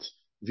about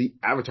the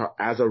avatar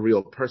as a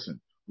real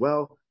person.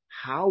 Well,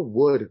 how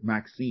would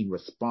Maxine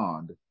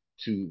respond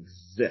to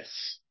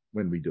this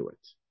when we do it?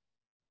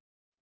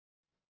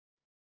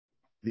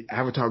 The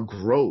avatar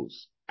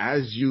grows.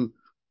 As you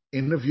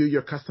interview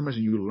your customers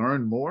and you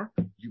learn more,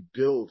 you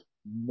build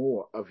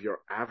more of your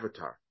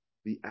avatar.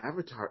 The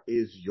avatar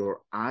is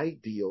your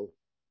ideal,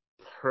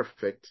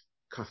 perfect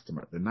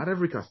customer. They're not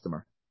every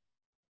customer.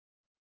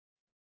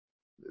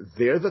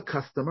 They're the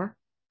customer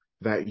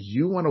that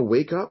you want to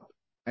wake up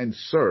and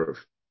serve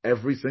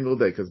every single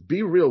day. Because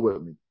be real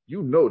with me.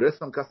 You know there's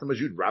some customers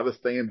you'd rather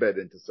stay in bed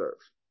than to serve.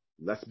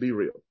 Let's be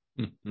real.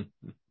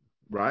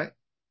 Right?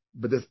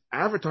 But this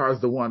avatar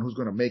is the one who's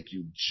going to make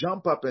you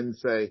jump up and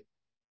say,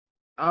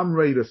 I'm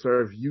ready to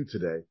serve you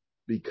today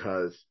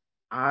because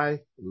I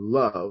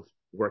love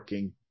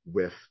working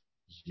with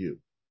you.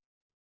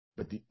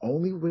 But the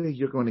only way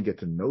you're going to get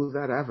to know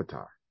that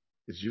avatar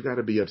is you got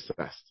to be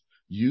obsessed.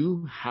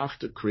 You have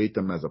to create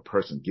them as a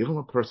person. Give them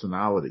a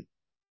personality.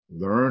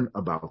 Learn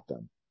about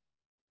them.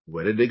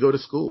 Where did they go to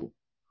school?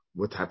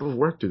 What type of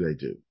work do they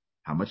do?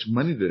 How much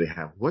money do they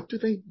have? What do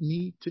they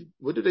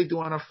do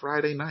on a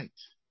Friday night?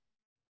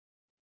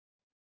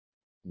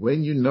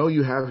 When you know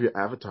you have your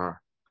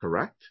avatar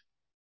correct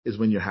is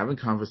when you're having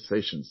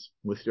conversations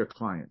with your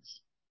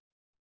clients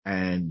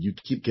and you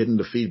keep getting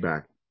the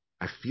feedback.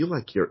 I feel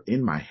like you're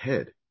in my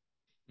head.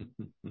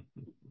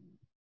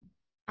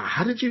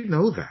 How did you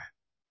know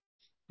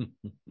that?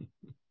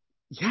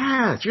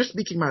 Yes, you're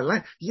speaking my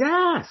language.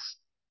 Yes.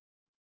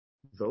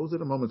 Those are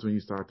the moments when you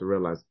start to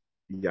realize,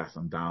 yes,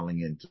 I'm dialing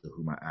into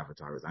who my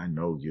avatar is. I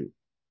know you.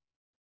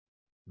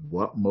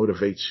 What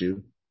motivates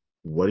you?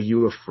 What are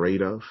you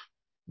afraid of?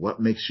 What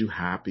makes you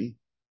happy?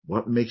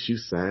 What makes you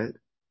sad?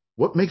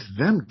 What makes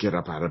them get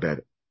up out of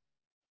bed?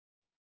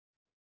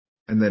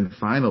 And then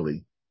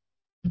finally,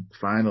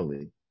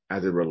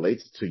 as it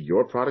relates to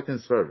your product and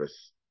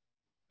service,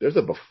 there's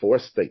a before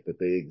state that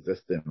they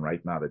exist in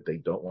right now that they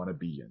don't want to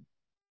be in.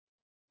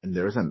 And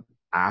there's an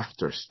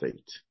after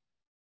state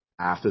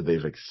after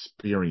they've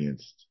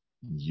experienced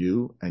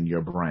you and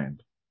your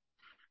brand.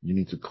 You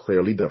need to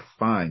clearly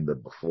define the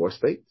before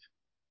state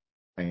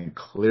and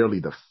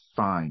clearly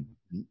define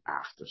the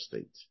after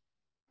state.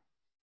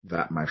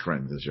 That, my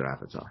friend, is your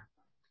avatar.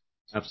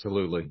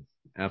 Absolutely.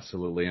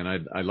 Absolutely. And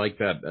I like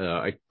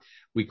that.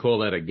 We call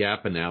that a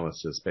gap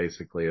analysis.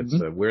 Basically, it's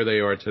where they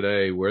are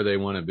today, where they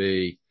want to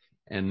be.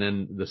 And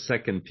then the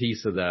second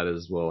piece of that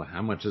is, well,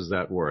 how much is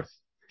that worth?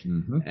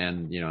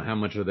 And, how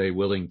much are they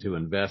willing to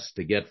invest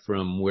to get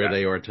from where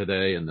they are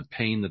today and the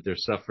pain that they're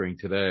suffering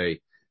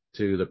today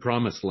to the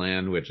promised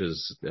land, which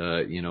is,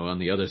 on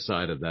the other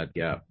side of that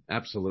gap.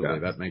 Absolutely.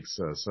 That makes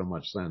so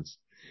much sense.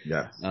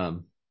 Yes.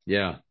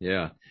 Yeah.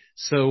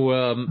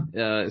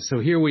 So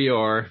here we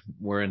are.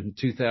 We're in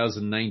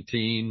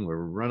 2019.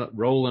 We're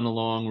rolling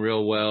along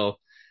real well.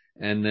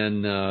 And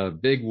then,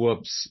 big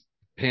whoops,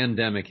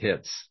 pandemic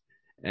hits.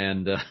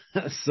 And,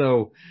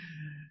 so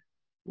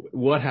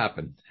what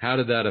happened? How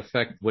did that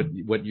affect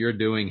what you're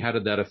doing? How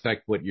did that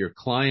affect what your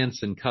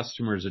clients and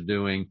customers are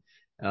doing?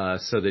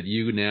 So that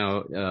you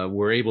now,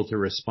 were able to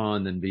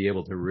respond and be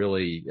able to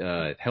really,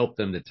 help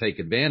them to take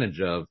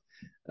advantage of,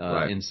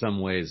 in some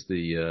ways,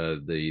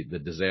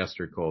 the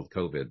disaster called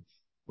COVID.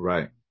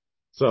 Right.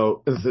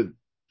 So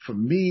for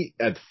me,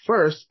 at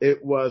first,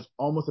 it was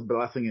almost a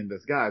blessing in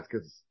disguise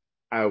because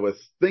I was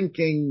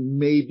thinking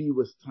maybe it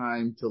was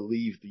time to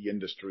leave the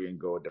industry and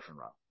go a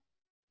different route.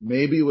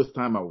 Maybe it was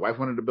time. My wife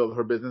wanted to build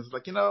her business.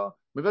 Like, maybe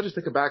I'll just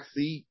take a back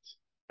seat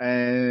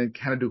and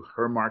kind of do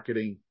her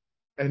marketing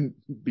and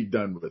be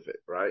done with it.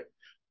 Right.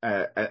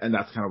 And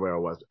that's kind of where I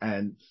was.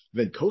 And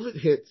then COVID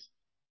hits.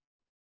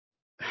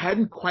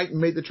 Hadn't quite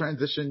made the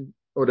transition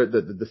or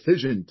the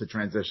decision to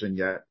transition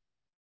yet.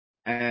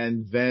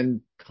 And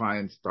then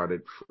clients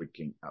started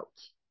freaking out.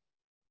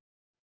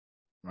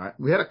 Right.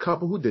 We had a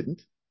couple who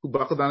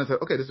buckled down and said,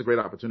 okay, this is a great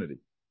opportunity.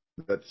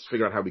 Let's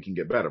figure out how we can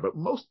get better. But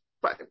most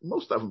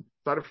of them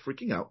started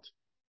freaking out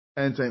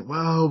and saying,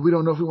 well, we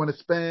don't know if we want to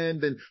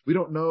spend and we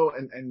don't know.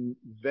 And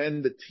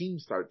then the team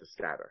started to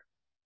scatter.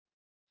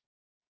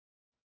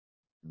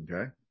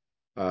 Okay.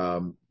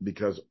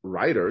 Because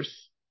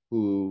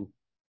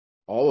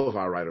all of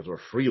our writers were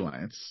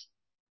freelance,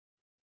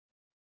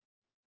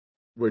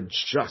 were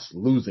just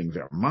losing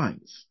their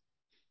minds.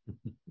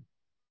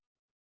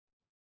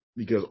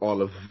 because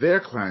all of their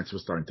clients were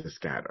starting to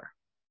scatter.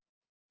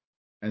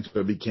 And so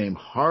it became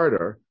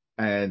harder.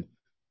 And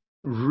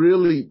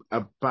really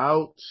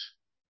about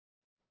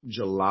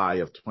July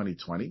of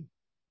 2020,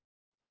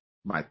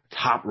 my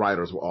top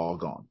writers were all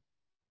gone.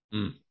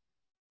 Mm.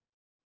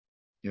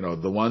 You know,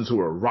 the ones who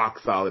were rock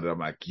solid. I'm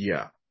like,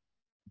 yeah,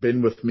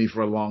 been with me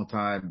for a long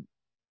time.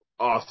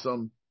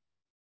 Awesome.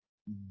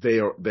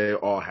 They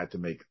all had to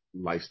make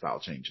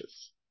lifestyle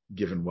changes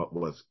given what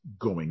was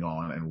going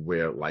on and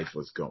where life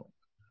was going.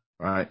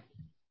 Right.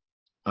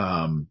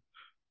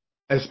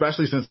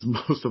 Especially since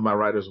most of my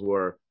writers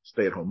were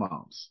stay-at-home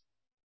moms.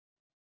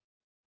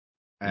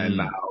 And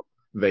now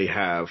they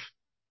have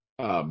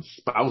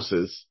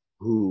spouses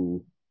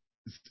whose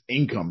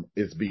income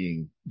is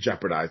being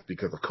jeopardized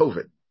because of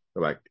COVID.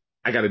 They're like,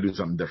 I got to do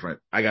something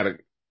different.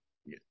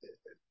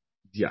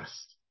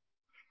 Yes.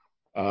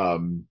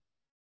 And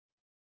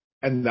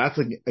that's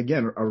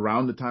again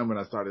around the time when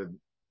I'd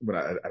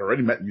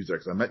already met you there,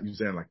 because I met you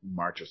there in like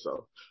March or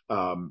so.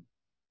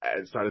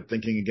 I started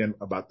thinking again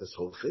about this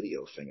whole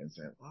video thing and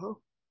saying,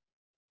 well,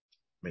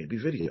 maybe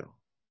video.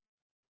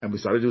 And we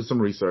started doing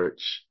some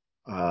research,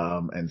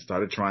 and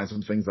started trying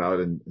some things out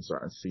and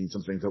started seeing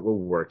some things that were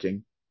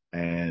working,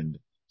 and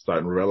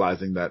started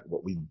realizing that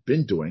what we've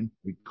been doing,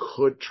 we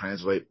could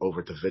translate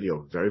over to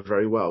video very,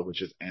 very well,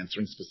 which is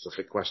answering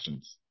specific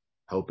questions,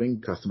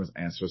 helping customers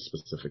answer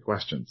specific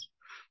questions.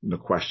 And the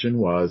question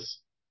was,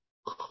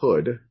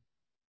 could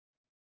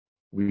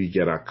we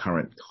get our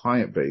current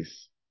client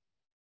base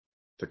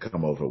to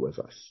come over with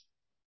us?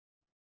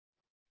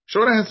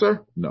 Short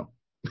answer, no.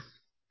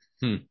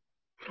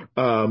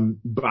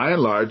 By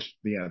and large,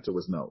 the answer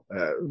was no.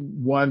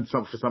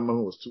 For some of them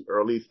it was too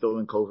early, still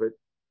in COVID.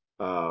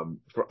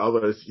 For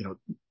others, you know,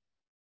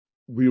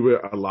 we were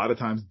a lot of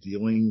times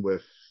dealing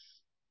with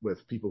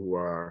people who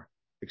are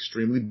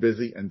extremely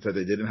busy, and so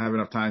they didn't have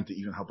enough time to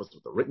even help us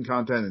with the written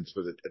content. And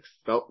so it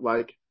felt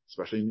like,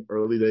 especially in the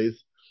early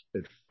days,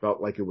 it felt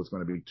like it was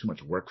going to be too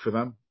much work for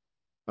them.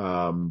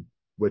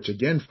 Which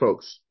again,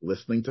 folks,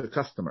 listening to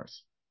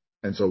customers.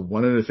 And so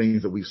one of the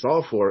things that we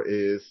solve for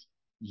is,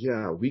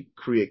 yeah, we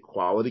create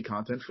quality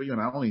content for you,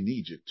 and I only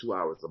need you 2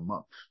 hours a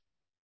month.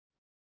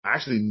 I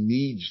actually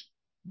need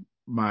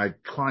my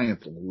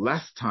clients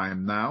less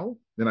time now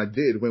than I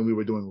did when we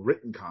were doing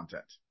written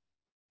content.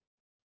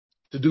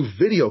 To do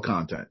video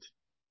content,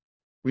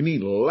 we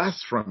need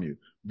less from you,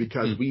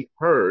 because we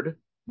heard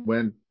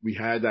when we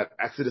had that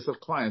exodus of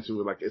clients who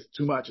were like, it's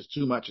too much, it's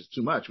too much, it's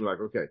too much. We're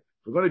like, okay, if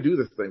we're going to do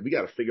this thing, we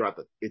got to figure out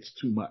that it's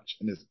too much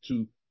and it's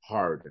too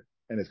hard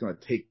and it's going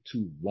to take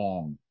too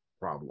long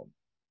problem,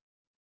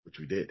 which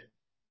we did.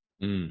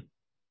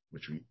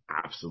 Which we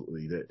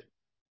absolutely did.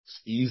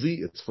 It's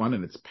easy, it's fun,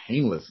 and it's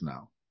painless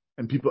now.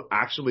 And people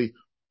actually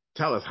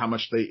tell us how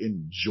much they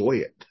enjoy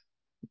it.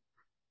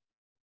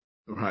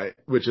 Right?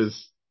 Which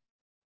is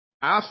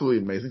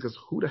absolutely amazing, because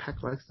who the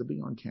heck likes to be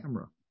on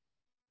camera?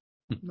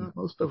 Not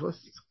most of us.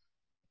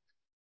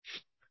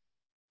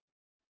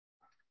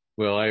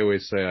 Well, I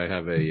always say I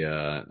have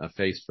a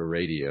face for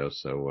radio,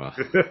 so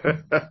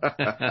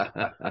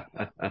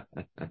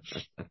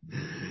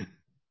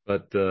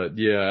but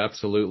yeah,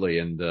 absolutely.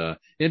 And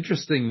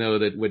interesting though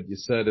that what you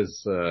said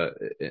is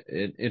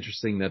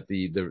interesting, that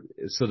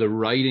the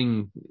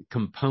writing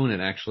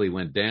component actually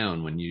went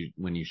down when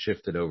you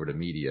shifted over to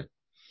media.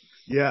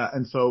 Yeah,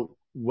 and so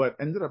what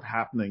ended up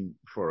happening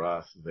for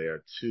us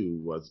there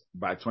too was,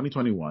 by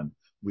 2021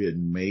 we had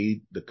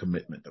made the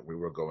commitment that we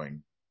were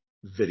going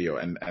video,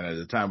 and at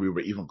the time we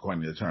were even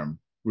coining the term,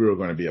 we were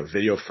going to be a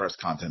video first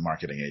content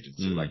marketing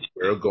agency. Like,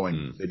 we're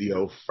going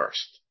video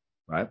first,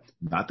 right?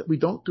 Not that we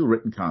don't do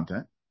written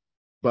content,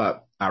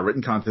 but our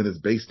written content is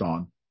based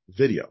on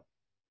video.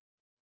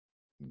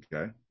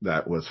 Okay,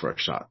 that was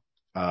first shot.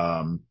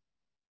 And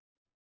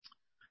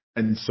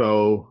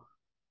so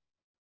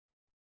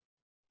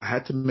I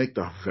had to make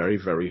the very,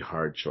 very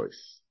hard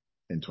choice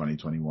in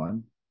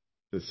 2021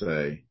 to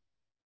say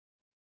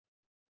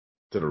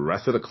to the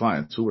rest of the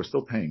clients, who were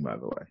still paying, by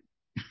the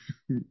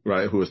way,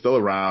 right, who were still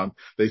around.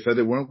 They said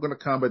they weren't going to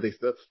come, but they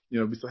still,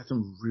 we still had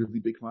some really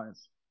big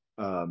clients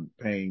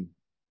paying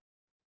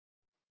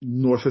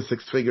north of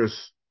six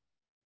figures,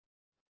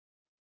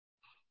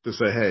 to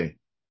say, hey,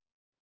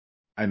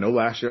 I know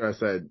last year I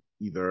said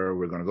either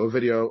we're going to go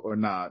video or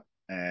not.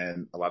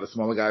 And a lot of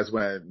smaller guys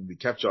went, we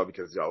kept y'all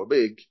because y'all were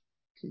big,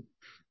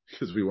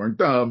 because we weren't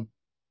dumb.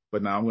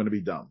 But now I'm going to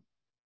be dumb.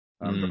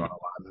 I'm drawing a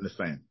line in the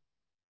sand.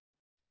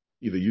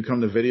 Either you come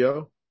to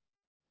video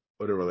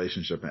or the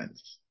relationship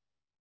ends.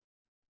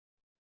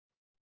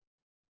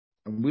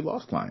 And we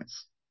lost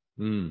clients.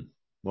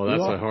 Well,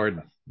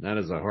 that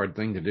is a hard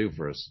thing to do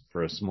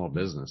for a small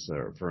business,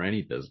 or for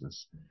any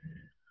business.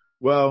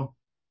 Well,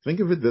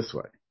 think of it this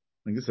way.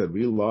 Like I said,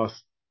 we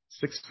lost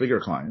six-figure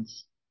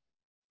clients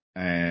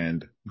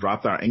and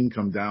dropped our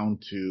income down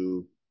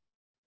to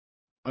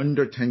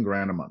under 10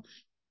 grand a month.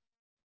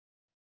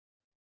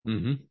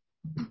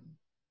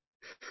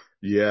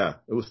 Yeah,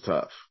 it was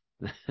tough.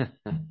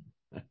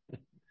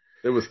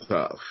 It was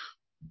tough,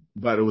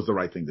 but it was the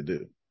right thing to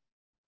do,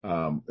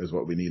 is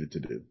what we needed to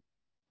do.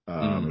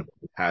 Mm.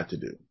 We had to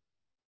do.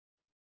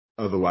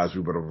 Otherwise,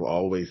 we would have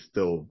always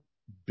still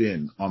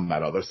been on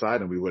that other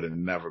side, and we would have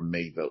never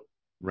made the,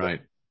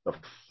 Right. the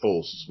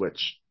full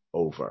switch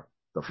over,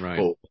 the Right.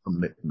 full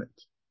commitment,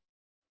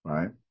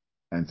 right?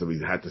 And so we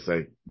had to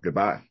say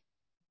goodbye.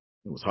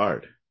 It was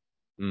hard.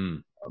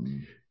 Mm.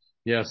 Um,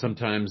 Yeah,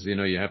 sometimes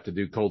you have to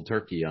do cold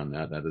turkey on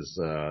that. That is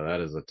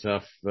a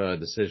tough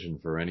decision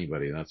for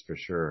anybody, that's for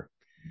sure.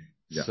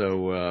 yeah.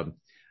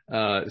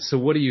 So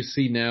what do you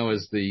see now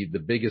as the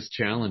biggest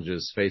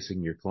challenges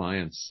facing your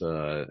clients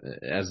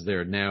as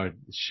they're now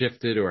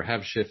shifted or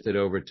have shifted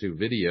over to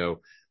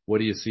video? What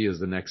do you see as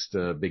the next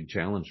big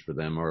challenge for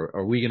them? Or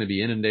are we going to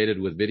be inundated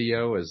with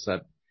video? Is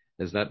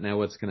that now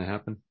what's going to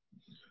happen?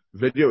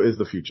 Video is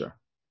the future.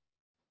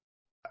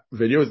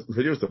 Video is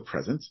the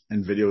present,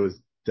 and video is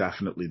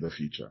definitely the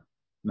future.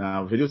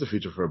 Now, video is the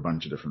future for a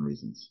bunch of different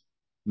reasons.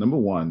 Number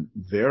one,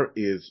 there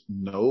is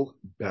no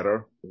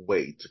better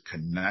way to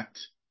connect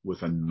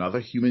with another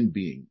human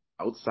being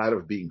outside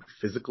of being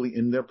physically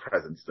in their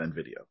presence than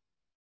video.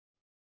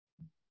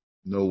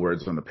 No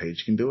words on the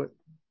page can do it.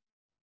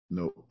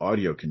 No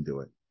audio can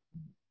do it.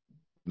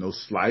 No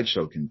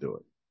slideshow can do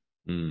it.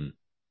 Mm.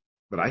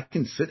 But I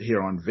can sit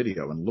here on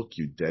video and look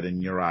you dead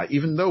in your eye,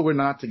 even though we're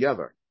not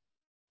together.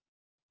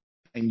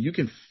 And you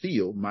can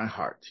feel my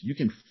heart. You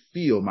can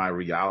feel my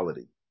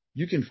reality.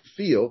 You can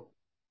feel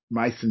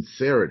my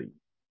sincerity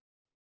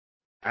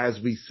as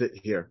we sit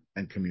here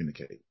and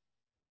communicate.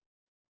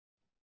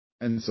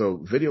 And so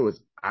video is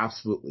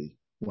absolutely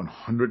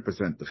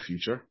 100% the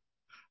future,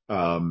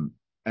 and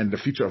the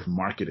future of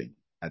marketing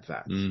at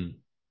that. Mm.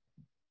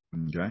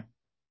 Okay.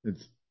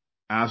 It's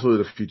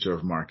absolutely the future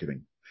of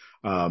marketing.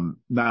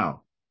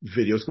 Now,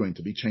 video is going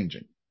to be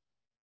changing.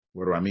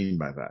 What do I mean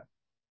by that?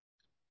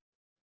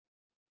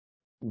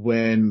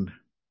 When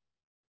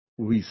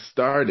we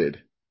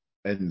started,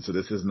 and so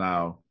this is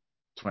now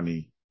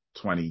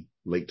 2020,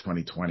 late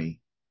 2020,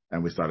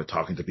 and we started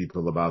talking to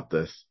people about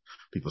this.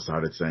 People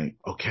started saying,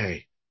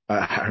 okay,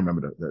 I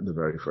remember the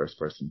very first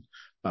person,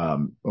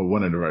 or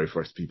one of the very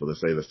first people to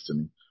say this to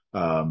me.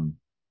 All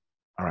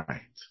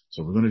right,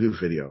 so we're going to do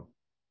video,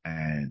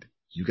 and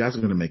you guys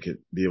are going to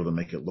be able to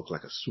make it look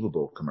like a Super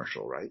Bowl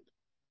commercial, right?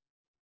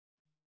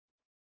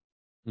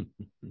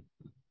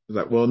 It's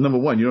like, well, number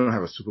one, you don't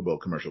have a Super Bowl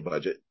commercial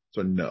budget,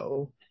 so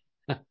no.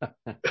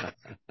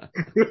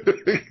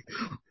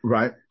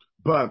 Right?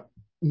 But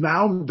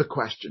now the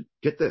question,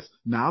 get this.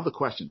 Now the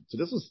question. So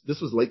this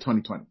was late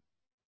 2020,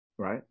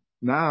 right?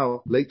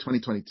 Now, late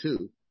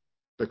 2022,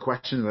 the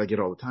question that I get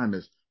all the time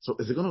is, so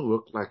is it going to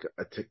look like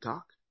a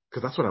TikTok?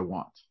 Because that's what I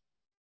want.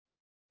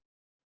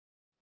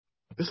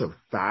 There's a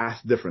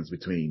vast difference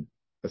between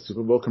a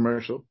Super Bowl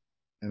commercial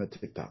and a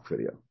TikTok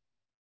video.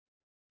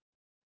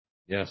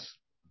 Yes.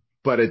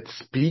 But it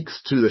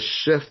speaks to the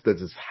shift that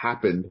has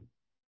happened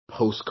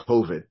post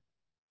COVID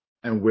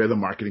and where the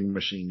marketing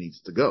machine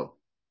needs to go.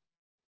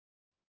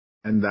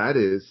 And that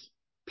is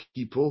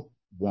people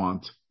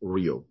want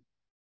real,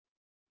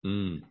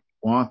 Mm.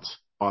 want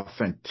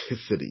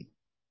authenticity.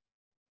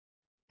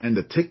 And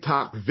the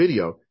TikTok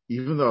video,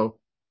 even though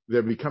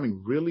they're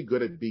becoming really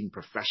good at being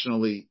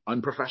professionally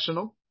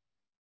unprofessional,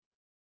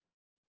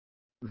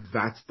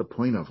 that's the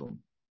point of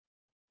them.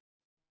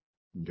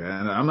 Okay.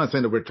 And I'm not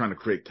saying that we're trying to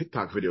create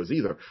TikTok videos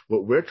either.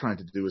 What we're trying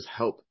to do is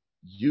help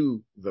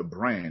you, the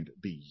brand,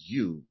 be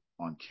you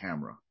on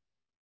camera.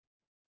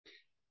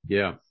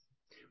 Yeah.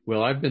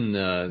 Well, I've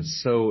been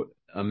so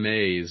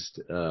amazed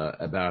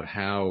about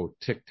how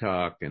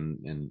TikTok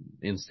and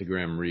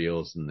Instagram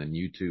Reels and then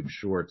YouTube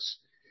Shorts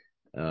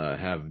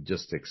have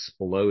just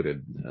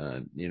exploded.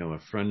 A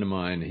friend of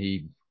mine,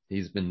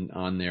 he's been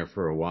on there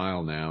for a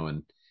while now,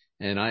 and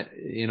in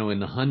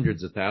the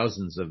hundreds of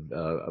thousands of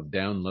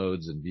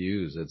downloads and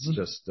views. It's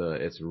just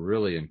it's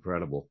really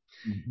incredible.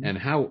 Mm-hmm. And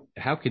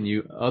how can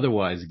you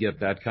otherwise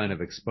get that kind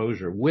of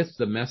exposure with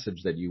the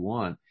message that you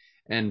want?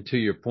 And to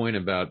your point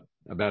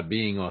about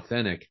being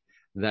authentic,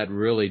 that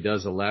really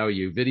does allow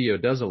you, video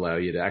does allow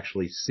you to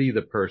actually see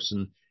the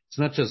person. It's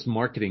not just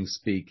marketing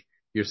speak.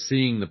 You're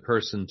seeing the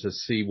person to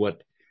see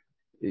what,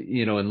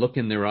 and look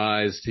in their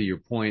eyes, to your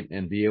point,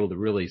 and be able to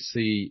really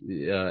see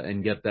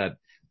and get that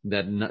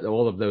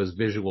all of those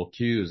visual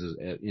cues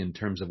in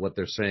terms of what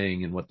they're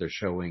saying and what they're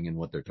showing and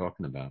what they're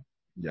talking about.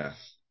 Yes.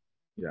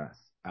 Yes.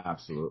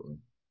 Absolutely.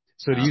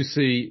 So do you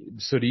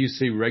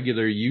see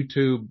regular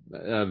YouTube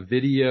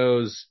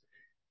videos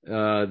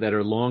that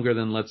are longer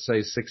than, let's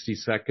say, 60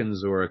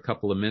 seconds or a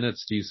couple of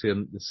minutes? Do you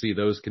see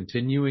those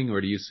continuing, or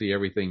do you see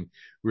everything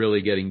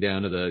really getting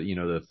down to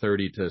the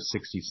 30 to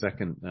 60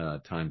 second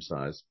time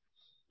size?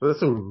 So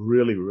that's a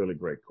really, really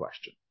great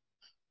question.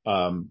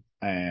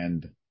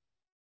 And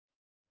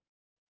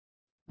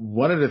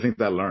one of the things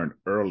that I learned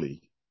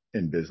early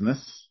in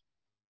business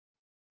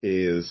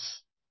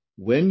is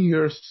when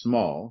you're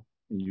small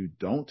and you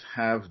don't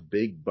have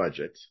big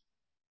budgets,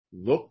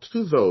 look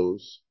to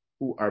those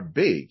who are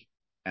big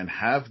and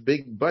have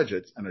big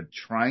budgets and are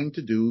trying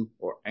to do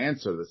or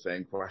answer the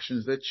same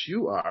questions that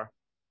you are,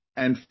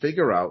 and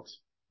figure out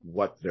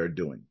what they're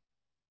doing.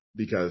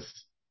 Because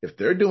if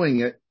they're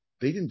doing it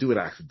They didn't do it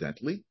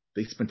accidentally.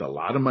 They spent a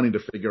lot of money to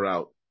figure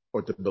out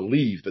or to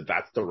believe that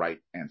that's the right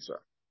answer.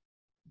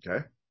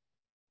 Okay.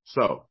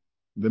 So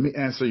let me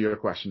answer your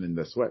question in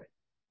this way.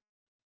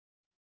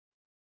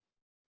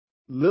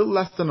 A little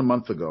less than a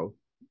month ago,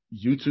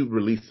 YouTube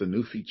released a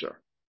new feature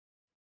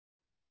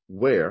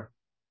where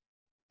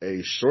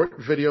a short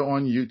video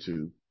on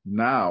YouTube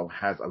now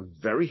has a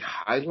very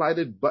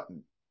highlighted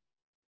button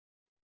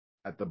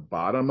at the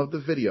bottom of the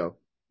video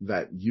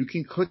that you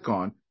can click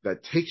on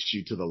that takes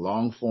you to the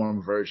long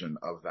form version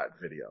of that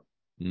video.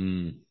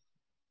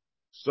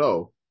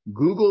 So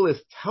Google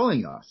is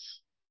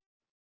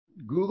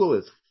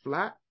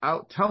flat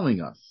out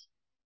telling us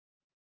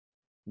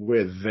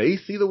where they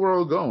see the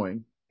world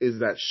going is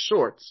that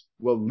shorts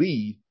will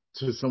lead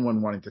to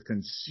someone wanting to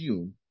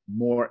consume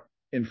more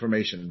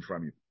information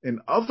from you. In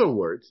other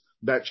words,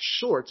 that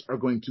shorts are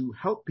going to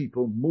help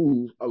people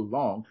move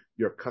along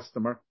your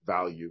customer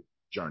value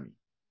journey.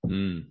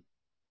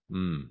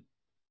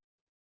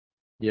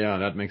 Yeah,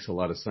 that makes a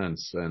lot of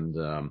sense. And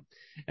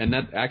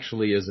that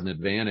actually is an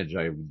advantage,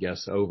 I would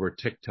guess, over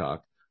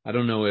TikTok. I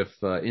don't know if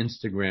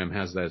Instagram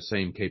has that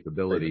same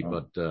capability,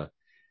 but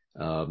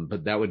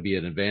that would be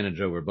an advantage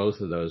over both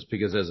of those,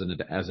 because as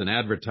an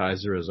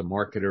advertiser, as a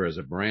marketer, as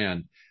a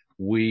brand,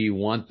 we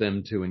want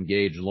them to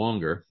engage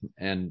longer,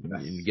 and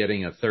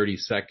getting a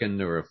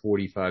 30-second or a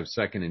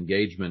 45-second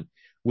engagement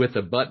with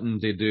a button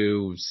to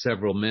do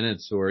several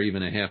minutes or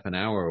even a half an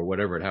hour or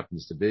whatever it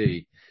happens to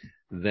be,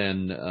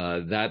 then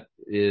that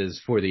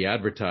is, for the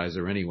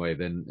advertiser anyway,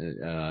 then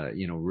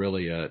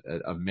really a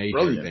major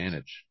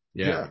advantage.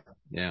 Yeah.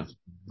 It's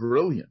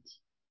brilliant.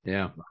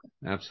 Yeah,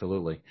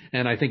 absolutely.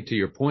 And I think, to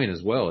your point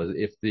as well,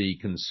 if the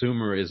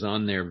consumer is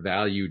on their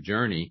value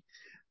journey,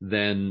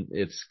 then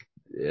it's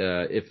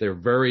if they're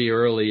very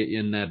early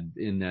in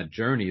that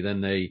journey,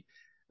 then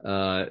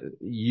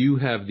you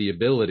have the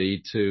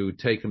ability to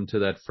take them to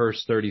that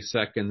first 30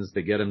 seconds,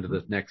 to get them to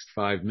the next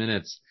 5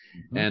 minutes,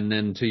 and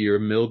then to your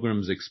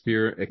Milgram's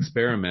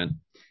experiment.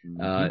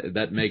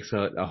 That makes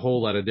a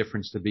whole lot of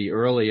difference to be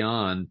early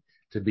on,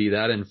 to be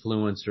that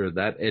influencer,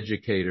 that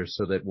educator,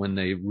 so that when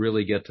they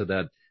really get to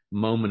that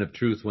moment of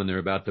truth when they're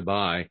about to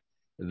buy,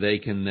 they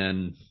can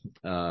then,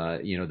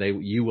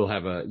 you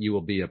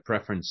will be a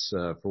preference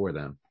for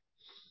them.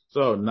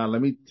 So now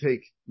let me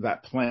take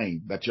that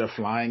plane that you're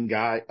flying,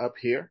 guy, up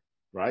here,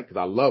 right? Because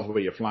I love where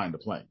you're flying the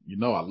plane.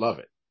 I love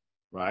it,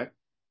 right?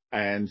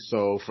 And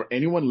so for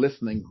anyone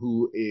listening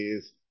who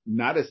is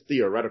not as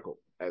theoretical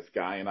as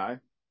Guy and I,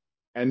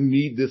 and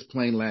need this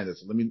plane landed,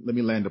 so let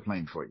me land the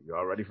plane for you. You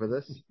all ready for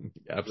this?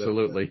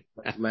 Absolutely.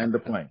 Let's land the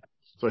plane.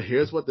 So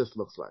here's what this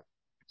looks like.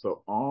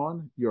 So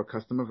on your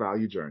customer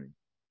value journey,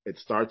 it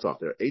starts off,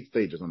 there are 8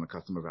 stages on the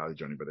customer value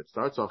journey, but it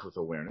starts off with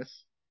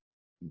awareness.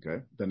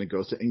 Okay. Then it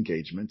goes to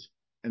engagement,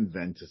 and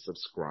then to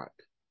subscribe.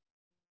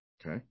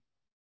 Okay.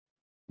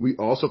 We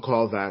also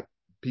call that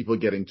people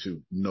getting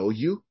to know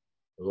you,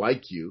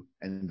 like you,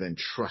 and then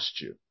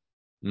trust you.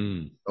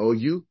 Know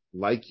you,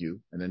 like you,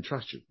 and then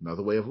trust you.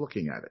 Another way of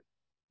looking at it.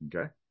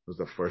 Okay.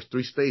 Those are the first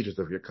 3 stages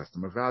of your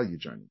customer value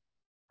journey.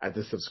 At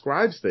the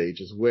subscribe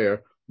stage is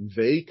where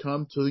they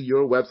come to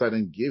your website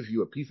and give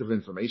you a piece of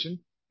information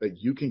that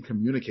you can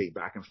communicate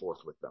back and forth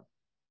with them.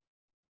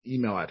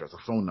 Email address, a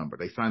phone number.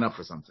 They sign up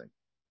for something.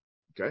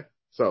 Okay.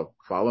 So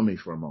follow me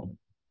for a moment.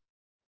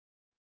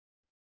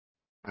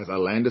 As I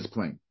land this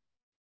plane,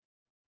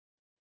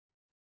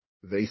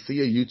 they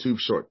see a YouTube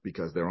short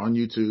because they're on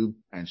YouTube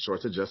and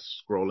shorts are just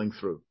scrolling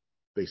through.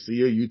 They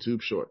see a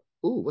YouTube short.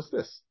 Ooh, what's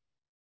this?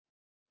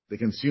 They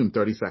consume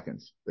 30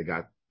 seconds.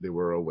 They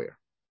were aware.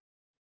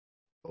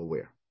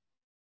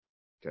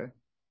 Okay.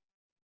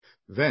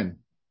 Then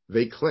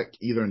they click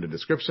either in the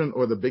description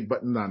or the big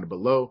button down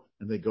below,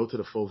 and they go to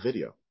the full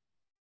video.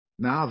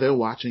 Now they're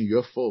watching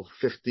your full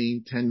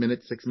 15, 10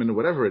 minutes, 6 minutes,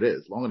 whatever it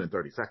is, longer than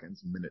 30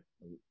 seconds, minute,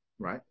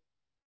 right?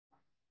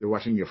 They're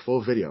watching your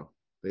full video.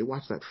 They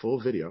watch that full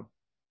video.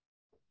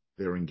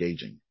 They're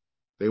engaging.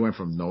 They went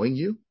from knowing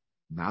you,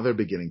 now they're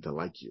beginning to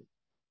like you.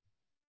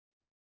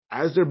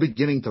 As they're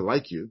beginning to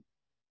like you,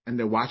 and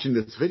they're watching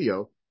this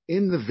video,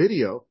 in the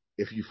video,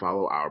 if you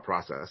follow our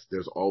process,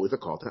 there's always a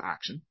call to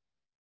action.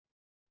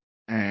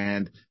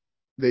 And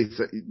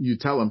you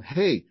tell them,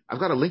 hey, I've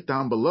got a link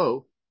down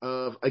below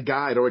of a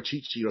guide or a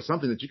cheat sheet or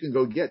something that you can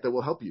go get that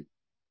will help you.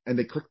 And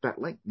they click that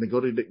link and they go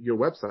to your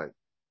website.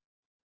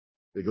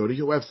 They go to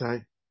your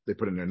website, they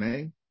put in their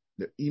name,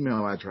 their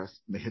email address,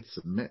 and they hit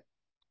submit.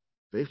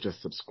 They've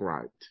just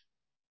subscribed.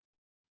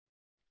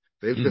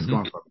 They've just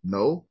gone from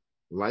know,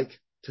 like,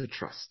 to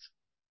trust.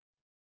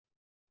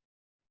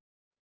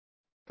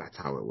 That's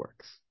how it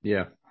works.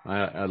 Yeah,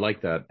 I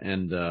like that,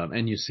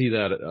 and you see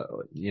that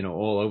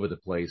all over the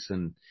place,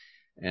 and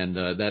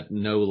that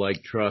know,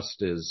 like,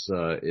 trust is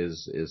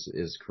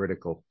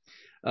critical.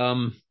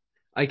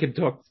 I could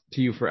talk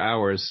to you for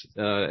hours,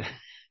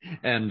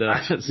 and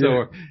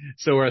so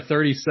our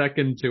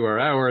 30-second to our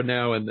hour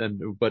now,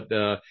 but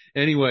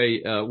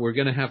anyway, we're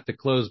going to have to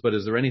close. But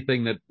is there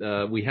anything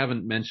that we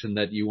haven't mentioned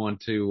that you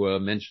want to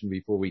mention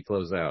before we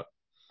close out?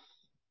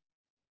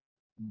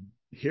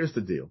 Here's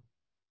the deal.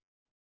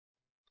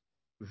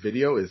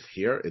 Video is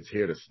here. It's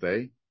here to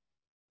stay.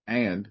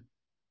 And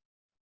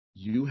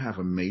you have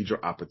a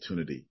major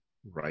opportunity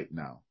right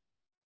now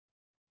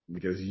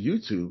because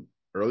YouTube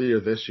earlier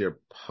this year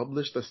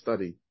published a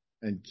study,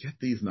 and get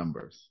these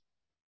numbers.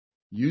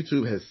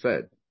 YouTube has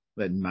said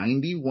that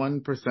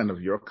 91% of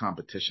your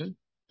competition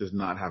does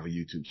not have a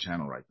YouTube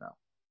channel right now.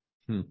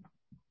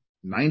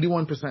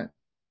 91%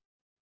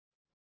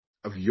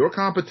 of your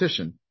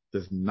competition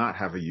does not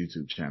have a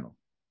YouTube channel,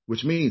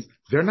 which means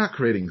they're not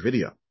creating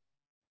video.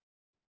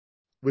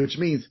 Which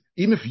means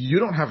even if you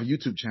don't have a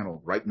YouTube channel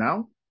right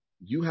now,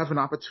 you have an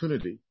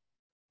opportunity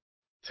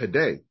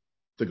today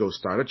to go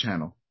start a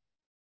channel,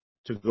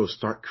 to go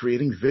start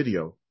creating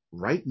video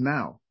right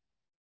now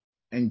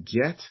and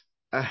get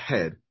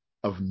ahead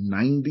of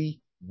 91%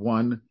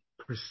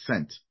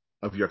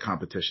 of your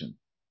competition.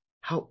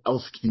 How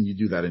else can you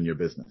do that in your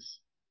business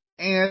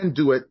and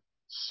do it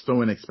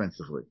so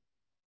inexpensively?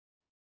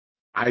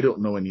 I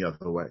don't know any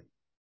other way.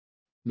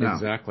 Now,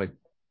 Exactly.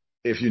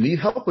 if you need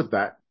help with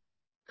that,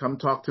 come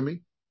talk to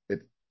me.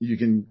 You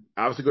can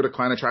obviously go to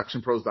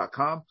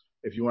clientattractionpros.com.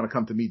 If you want to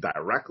come to me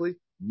directly,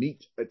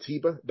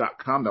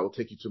 meetatiba.com. That will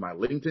take you to my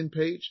LinkedIn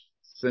page.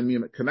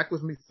 Connect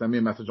with me. Send me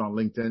a message on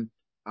LinkedIn.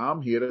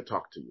 I'm here to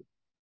talk to you.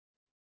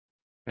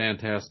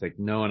 Fantastic.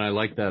 No, and I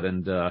like that.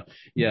 And,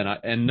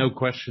 and no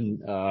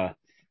question,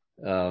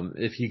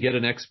 if you get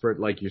an expert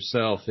like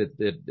yourself,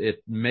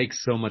 it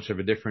makes so much of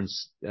a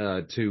difference,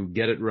 to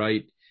get it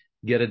right,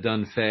 get it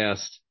done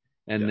fast,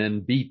 and then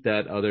beat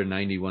that other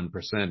 91%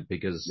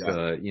 because,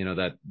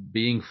 that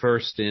being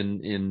first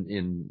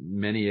in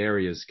many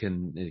areas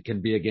can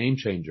be a game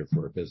changer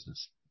for a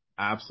business.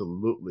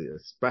 Absolutely.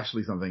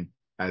 Especially something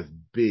as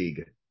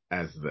big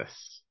as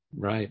this.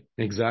 Right.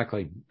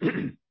 Exactly.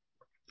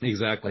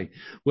 Exactly.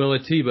 Well,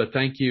 Atiba,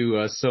 thank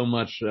you so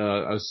much.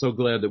 I was so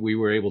glad that we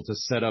were able to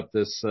set up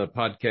this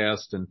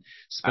podcast and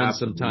spend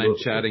some time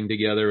chatting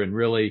together and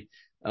really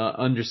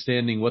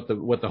understanding what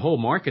the whole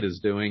market is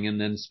doing, and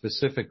then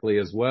specifically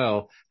as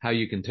well how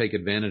you can take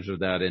advantage of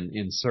that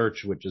in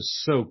search, which is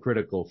so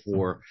critical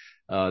for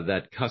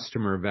that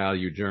customer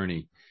value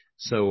journey.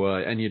 So,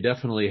 and you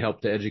definitely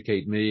helped to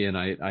educate me, and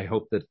I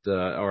hope that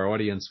our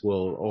audience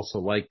will also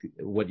like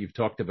what you've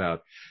talked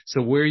about.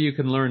 So where you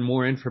can learn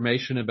more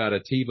information about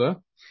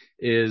Atiba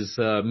is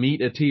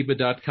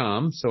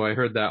meetatiba.com. So I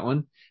heard that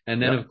one.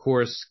 And then, of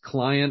course,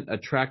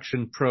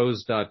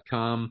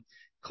 clientattractionpros.com,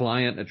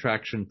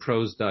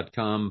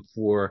 clientattractionpros.com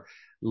for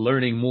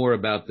learning more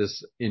about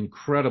this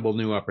incredible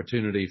new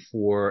opportunity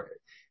for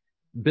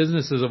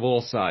businesses of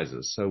all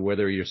sizes. So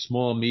whether you're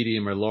small,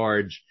 medium, or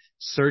large,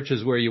 search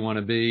is where you want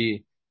to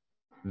be.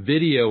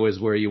 Video is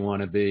where you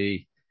want to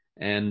be.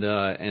 And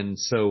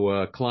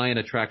so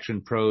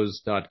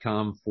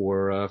clientattractionpros.com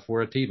for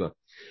Atiba.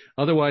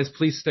 Otherwise,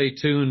 please stay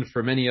tuned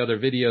for many other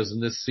videos in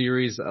this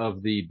series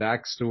of the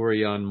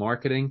backstory on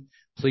marketing.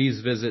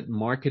 Please visit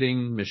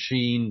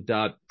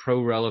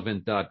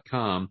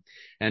marketingmachine.prorelevant.com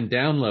and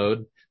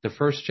download the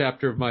first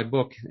chapter of my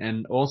book,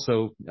 and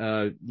also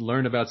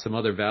learn about some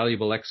other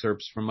valuable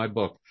excerpts from my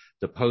book,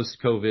 The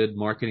Post-COVID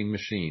Marketing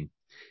Machine.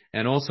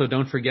 And also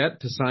don't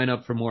forget to sign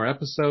up for more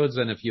episodes.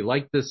 And if you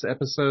like this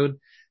episode,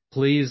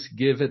 please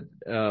give it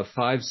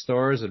 5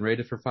 stars and rate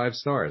it for 5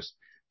 stars.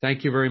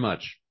 Thank you very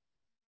much.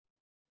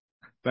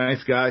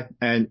 Thanks, Guy.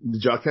 And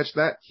did y'all catch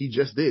that? He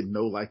just did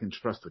know, like, and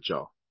trust with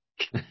y'all.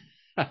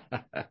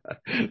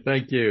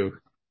 Thank you.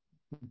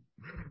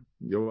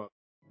 You're welcome.